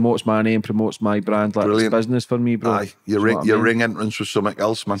experience. It promotes my name, promotes my brand. Like, it's business for me, bro. Your ring entrance was something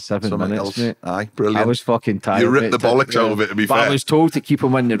else, man. 7 minutes, mate. Brilliant. I was fucking tired. You ripped the bollocks out of it, to be fair. But I was told to keep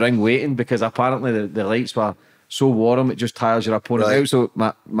him in the ring waiting because apparently the lights were so warm it just tires your opponent out. So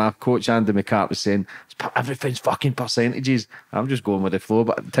my coach Andy McCart was saying everything's fucking percentages. I'm just going with the flow.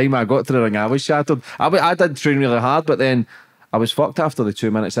 But at the time I got to the ring, I was shattered. I did train really hard, but then I was fucked after the 2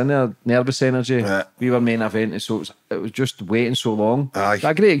 minutes in there. Nervous energy. Yeah. We were main eventing, so it was just waiting so long. Aye.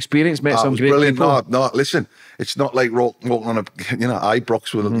 A great experience, met some great brilliant. people. No, listen, it's not like walking on a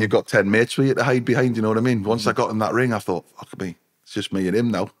Ibrox with you've got 10 mates for you to hide behind. You know what I mean? Once I got in that ring, I thought, fuck me, it's just me and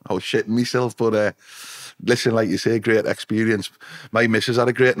him now. I was shitting myself, but. Listen, like you say, great experience. My missus had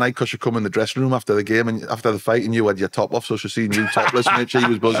a great night because she come in the dressing room after the game and after the fight and you had your top off, so she seen you topless, mate. She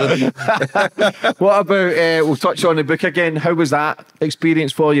was buzzing. What about, we'll touch on the book again. How was that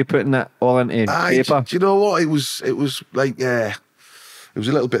experience for you, putting that all into paper? Do you know what? It was like, it was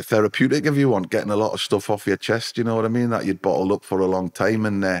a little bit therapeutic if you want, getting a lot of stuff off your chest, you know what I mean, that you'd bottled up for a long time.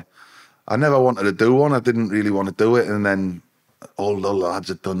 And I never wanted to do one. I didn't really want to do it. And then all the lads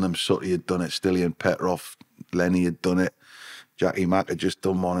had done them. Sutty had done it, Stilly and Petrov, Lenny had done it, Jackie Mack had just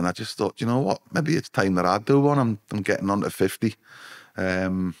done one, and I just thought, you know what, maybe it's time that I do one. I'm getting on to 50.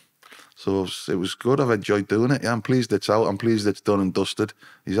 So it was good. I've enjoyed doing it. Yeah, I'm pleased it's out. I'm pleased it's done and dusted.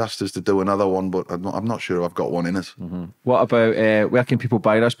 He's asked us to do another one, but I'm not sure I've got one in us. What about, where can people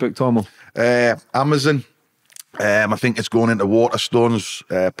buy this book, Tomo? Amazon. I think it's going into Waterstones,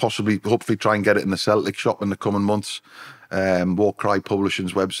 hopefully try and get it in the Celtic shop in the coming months. War Cry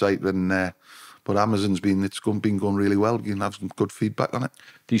Publishing's website, and but Amazon's been going really well. You can have some good feedback on it.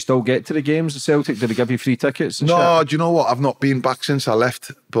 Do you still get to the games at Celtic? Did they give you free tickets? No, shit? Do you know what? I've not been back since I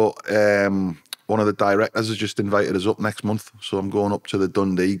left, but one of the directors has just invited us up next month, so I'm going up to the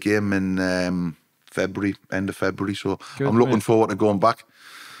Dundee game in February, end of February. So good, I'm looking forward to going back.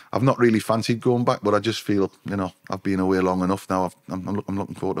 I've not really fancied going back, but I just feel, I've been away long enough now. I'm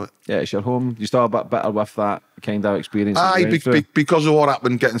looking forward to it. Yeah, it's your home. You still a bit better with that kind of experience? Because of what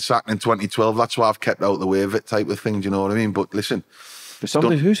happened getting sacked in 2012, that's why I've kept out the way of it type of thing, do you know what I mean? But listen... But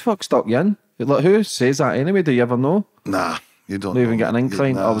somebody who's fuck stuck you in? Like, who says that anyway? Do you ever know? Nah, you don't even get an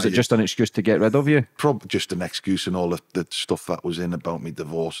incline? Or was it just an excuse to get rid of you? Probably just an excuse, and all the stuff that was in about me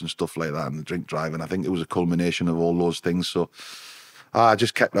divorce and stuff like that, and the drink driving. I think it was a culmination of all those things, so... I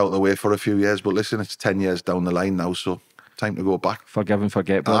just kept out of the way for a few years, but listen, it's 10 years down the line now, so time to go back. Forgive and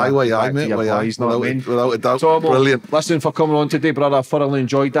forget, brother. Aye, mate. Without a doubt. So, brilliant. Listen for coming on today, brother. I thoroughly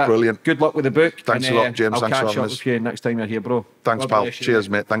enjoyed that. Brilliant. Good luck with the book. Thanks a lot, James. I'll Thanks for catch having up us. with you next time you're here, bro. Thanks, pal. Cheers,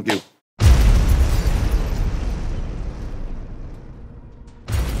 mate. Thank you.